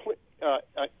of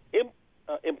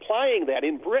implying that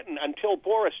in Britain until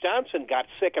Boris Johnson got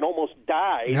sick and almost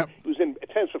died, he was in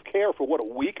intensive care for, a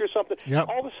week or something.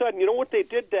 All of a sudden, you know what they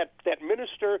did? That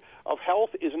Minister of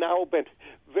Health is now been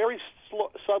very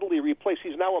subtly replaced.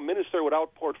 He's now a minister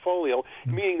without portfolio,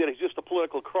 meaning that he's just a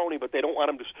political crony, but they don't want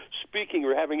him just speaking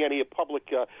or having any public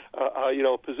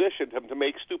position to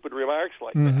make stupid remarks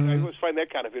like that. I always find that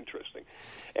kind of interesting.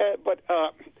 But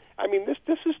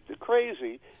this is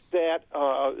crazy that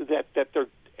they're.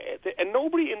 And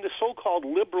nobody in the so-called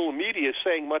liberal media is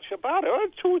saying much about it.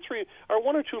 1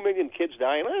 or 2 million kids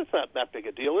dying. That's not that big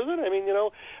a deal, is it? I mean,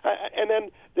 And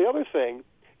then the other thing,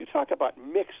 you talk about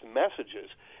mixed messages.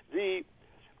 The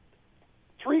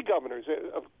 3 governors.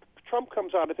 Trump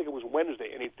comes out, I think it was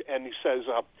Wednesday, and he says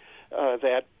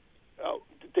that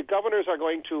the governors are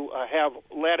going to have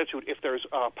latitude. If there's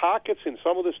pockets in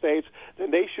some of the states,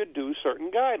 then they should do certain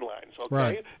guidelines.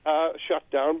 Okay, right. Shut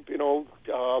down,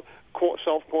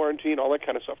 self-quarantine, all that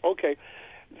kind of stuff. Okay.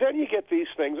 Then you get these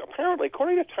things. Apparently,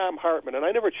 according to Tom Hartman, and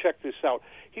I never checked this out,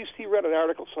 he read an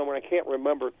article somewhere, I can't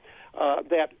remember,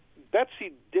 that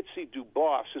Betsy Ditsy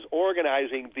DuBois is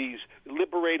organizing these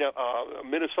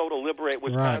Minnesota Liberate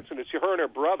Wisconsin. Right. It's her and her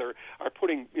brother are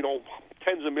putting,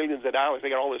 tens of millions of dollars. They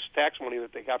got all this tax money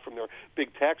that they got from their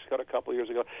big tax cut a couple of years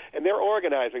ago, and they're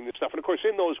organizing this stuff. And of course,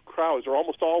 in those crowds, they're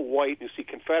almost all white. You see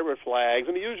Confederate flags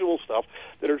and the usual stuff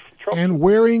that are and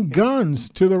wearing guns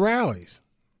to the rallies.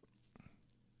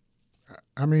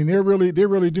 I mean, they're really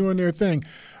doing their thing.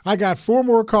 I got 4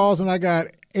 more calls and I got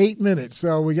 8 minutes,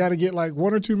 so we got to get like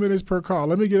 1 or 2 minutes per call.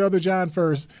 Let me get Other John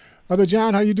first. Other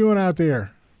John, how you doing out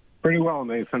there? Pretty well,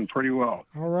 Nathan. Pretty well.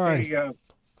 All right. Hey,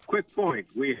 quick point.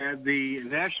 We had the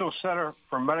National Center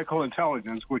for Medical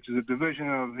Intelligence, which is a division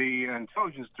of the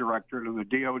Intelligence Directorate of the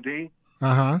DOD,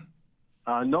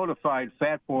 notified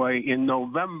Fat Boy in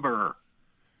November.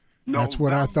 That's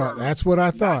what I thought. That's what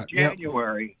I thought.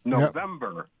 January,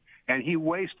 November. And he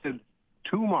wasted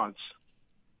 2 months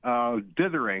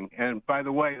dithering. And by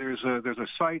the way, there's a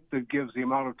site that gives the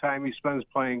amount of time he spends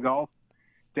playing golf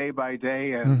day by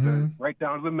day and right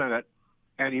down to the minute.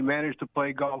 And he managed to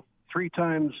play golf 3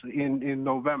 times in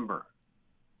November.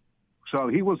 So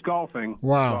he was golfing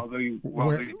while the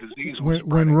disease was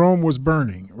when Rome was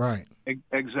burning, right?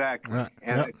 Exactly. Right.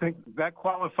 And I think that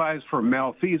qualifies for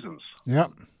malfeasance.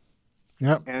 Yep.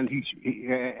 And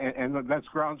and that's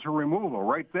grounds for removal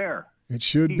right there. It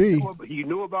should be. He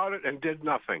knew about it and did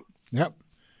nothing. Yep.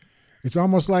 It's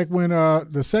almost like when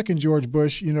the second George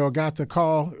Bush, got the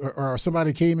call or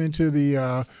somebody came into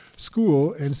the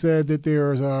school and said that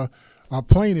there's a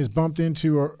plane is bumped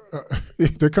into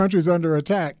the country's under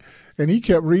attack, and he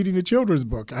kept reading the children's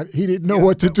book. He didn't know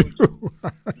what to do.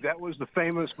 That was the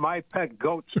famous My Pet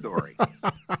Goat story.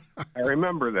 I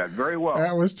remember that very well.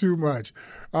 That was too much.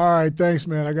 All right, thanks,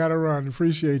 man. I got to run.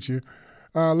 Appreciate you.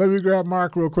 Let me grab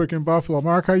Mark real quick in Buffalo.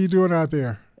 Mark, how you doing out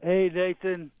there? Hey,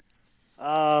 Nathan.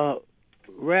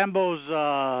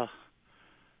 Rambo's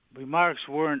remarks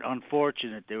weren't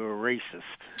unfortunate. They were racist.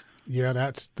 Yeah,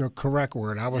 that's the correct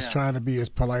word. I was trying to be as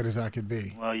polite as I could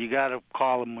be. Well, you got to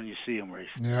call him when you see him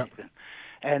racist. Yeah.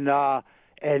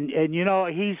 And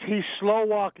he's slow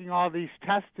walking all these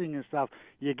testing and stuff.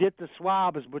 You get the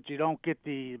swabs, but you don't get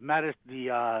the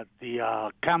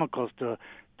chemicals to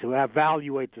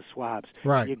evaluate the swabs.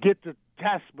 Right. You get the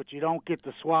tests, but you don't get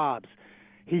the swabs.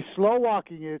 He's slow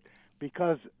walking it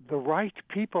because the right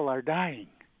people are dying.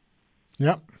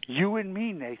 Yep. You and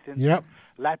me, Nathan. Yep.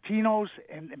 Latinos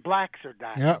and blacks are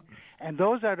dying. Yep. And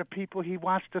those are the people he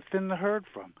wants to thin the herd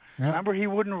from. Yep. Remember he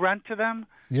wouldn't rent to them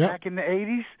back in the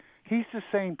 80s? He's the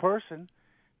same person.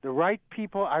 The right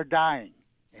people are dying,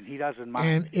 and he doesn't mind.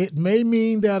 And it may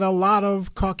mean that a lot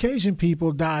of Caucasian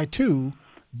people die too,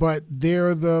 but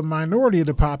they're the minority of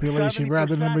the population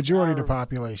rather than the majority of the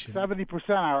population. 70%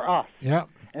 are us. Yep.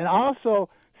 And also,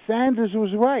 Sanders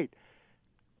was right.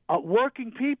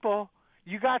 Working people,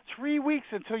 you got 3 weeks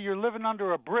until you're living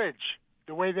under a bridge,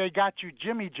 the way they got you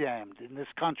jimmy jammed in this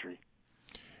country.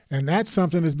 And that's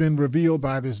something that's been revealed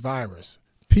by this virus.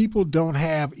 People don't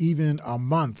have even a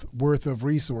month worth of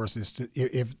resources.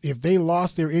 If they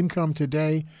lost their income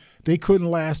today, they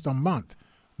couldn't last a month.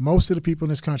 Most of the people in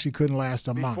this country couldn't last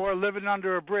a month. Before living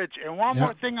under a bridge. And one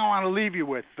more thing I want to leave you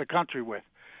with, the country with.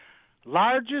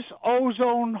 Largest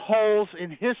ozone holes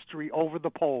in history over the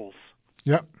poles.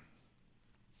 Yep.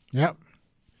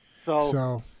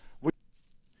 So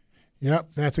yep,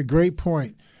 that's a great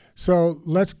point. So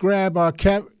let's grab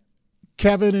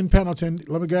Kevin in Pendleton.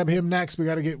 Let me grab him next. We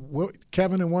got to get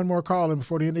Kevin and one more call in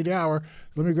before the end of the hour.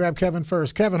 Let me grab Kevin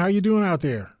first. Kevin, how you doing out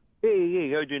there? Hey,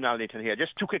 how you doing now, Nathan here?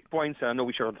 Just 2 quick points, and I know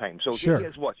we're short on time. So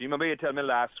here's what. You remember you told me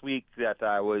last week that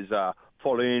I was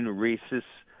following racist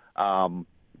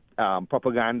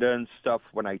propaganda and stuff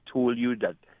when I told you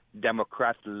that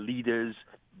Democrat leaders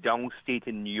downstate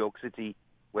in New York City,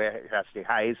 where it has the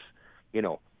highest,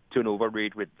 turnover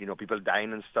rate with, people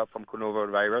dying and stuff from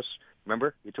coronavirus.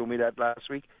 Remember? You told me that last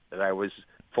week, that I was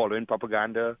following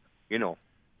propaganda, No,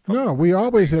 we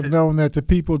always have known that the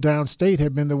people downstate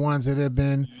have been the ones that have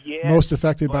been most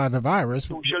affected by the virus.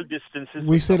 Social distances.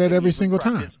 We say that every single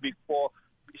time. Before,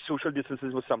 social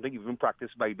distances was something even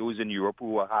practiced by those in Europe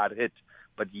who were hard hit.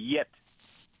 But yet,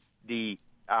 the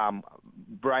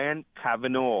Brian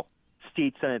Kavanaugh,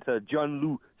 state senator, John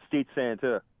Liu, state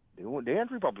senator, they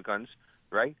aren't Republicans,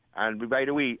 right? And by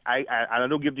the way, I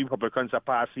don't give the Republicans a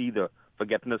pass either for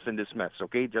getting us in this mess,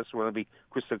 okay? Just want to be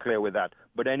crystal clear with that.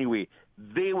 But anyway,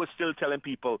 they were still telling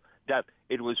people that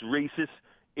it was racist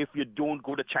if you don't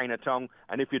go to Chinatown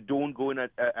and if you don't go in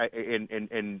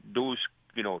those,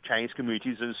 Chinese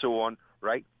communities and so on,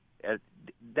 right?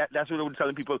 That's what they were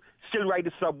telling people. Still ride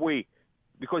the subway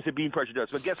because they're being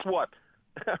prejudiced. But guess what?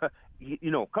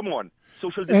 Come on.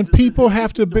 Social and people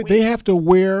have to they have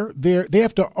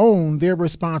to own their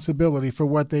responsibility for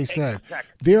what they said.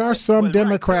 Exactly. There are some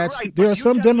Democrats right, there are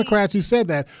some Democrats who said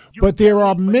that, but there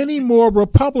are many more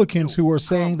Republicans who are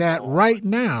saying that right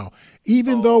now.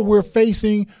 Even though we're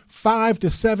facing 5,000 to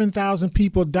 7,000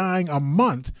 people dying a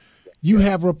month, you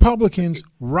have Republicans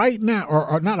right now,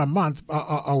 or not a month,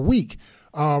 a week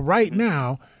right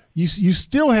now. You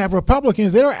still have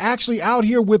Republicans that are actually out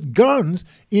here with guns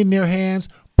in their hands,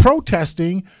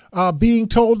 protesting, being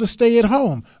told to stay at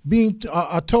home, being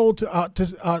told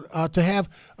to have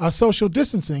social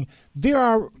distancing. There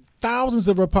are thousands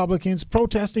of Republicans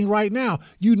protesting right now.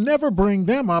 You never bring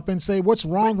them up and say, what's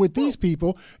wrong with these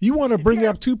people? You want to bring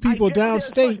up two people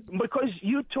downstate. Because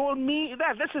you told me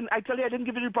that. Listen, I tell you, I didn't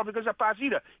give the Republicans a pass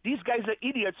either. These guys are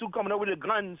idiots who coming out with the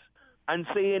guns and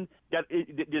saying that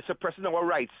they're suppressing our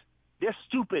rights. They're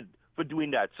stupid for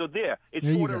doing that. So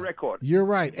it's for the record. You're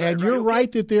right. And you're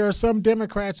right that there are some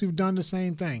Democrats who've done the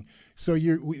same thing. So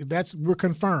we're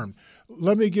confirmed.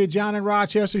 Let me get John in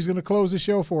Rochester. He's going to close the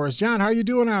show for us. John, how are you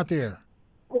doing out there?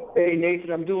 Hey,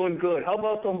 Nathan, I'm doing good. How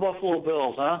about them Buffalo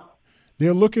Bills, huh?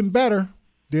 They're looking better.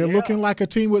 They're looking like a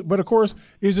team but of course,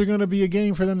 is there going to be a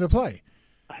game for them to play?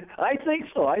 I think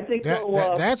so. I think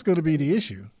that's going to be the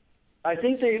issue. I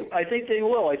think they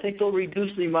will. I think they'll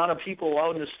reduce the amount of people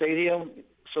out in the stadium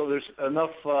so there's enough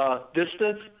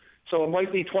distance. So it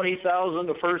might be 20,000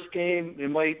 the first game. It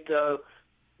might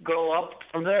go up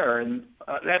from there, and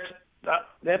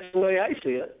that's the way I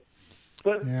see it.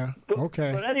 But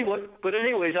okay. But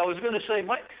anyways, I was going to say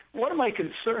one of my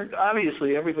concerns.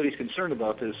 Obviously, everybody's concerned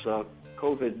about this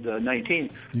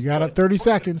COVID-19. You got 30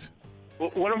 seconds.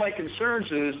 One of my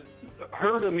concerns is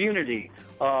herd immunity.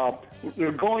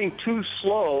 They're going too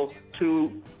slow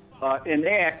to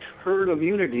enact herd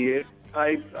immunity.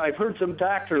 I've heard some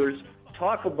doctors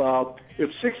talk about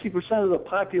if 60% of the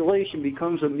population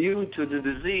becomes immune to the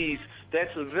disease,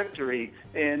 that's a victory.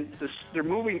 And they're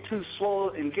moving too slow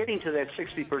in getting to that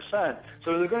 60%.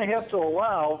 So they're going to have to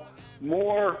allow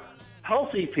more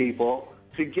healthy people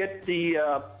to get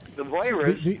the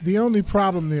virus. The only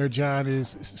problem there, John,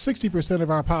 is 60%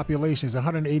 of our population is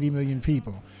 180 million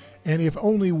people. And if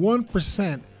only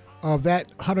 1% of that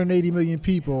 180 million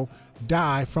people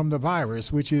die from the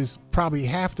virus, which is probably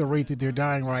half the rate that they're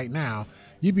dying right now,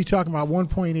 you'd be talking about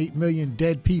 1.8 million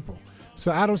dead people.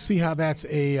 So I don't see how that's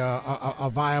a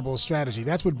viable strategy.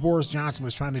 That's what Boris Johnson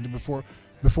was trying to do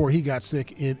before he got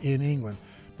sick in England.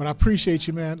 But I appreciate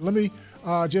you, man. Let me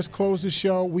just close the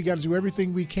show. We got to do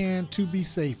everything we can to be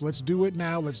safe. Let's do it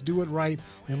now. Let's do it right.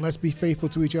 And let's be faithful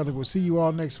to each other. We'll see you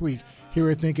all next week here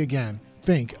at Think Again.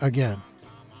 Think Again.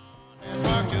 Let's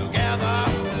work together.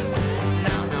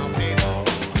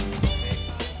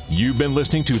 You've been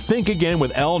listening to Think Again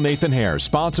with L. Nathan Hare,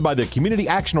 sponsored by the Community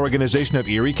Action Organization of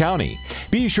Erie County.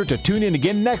 Be sure to tune in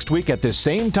again next week at this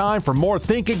same time for more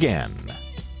Think Again.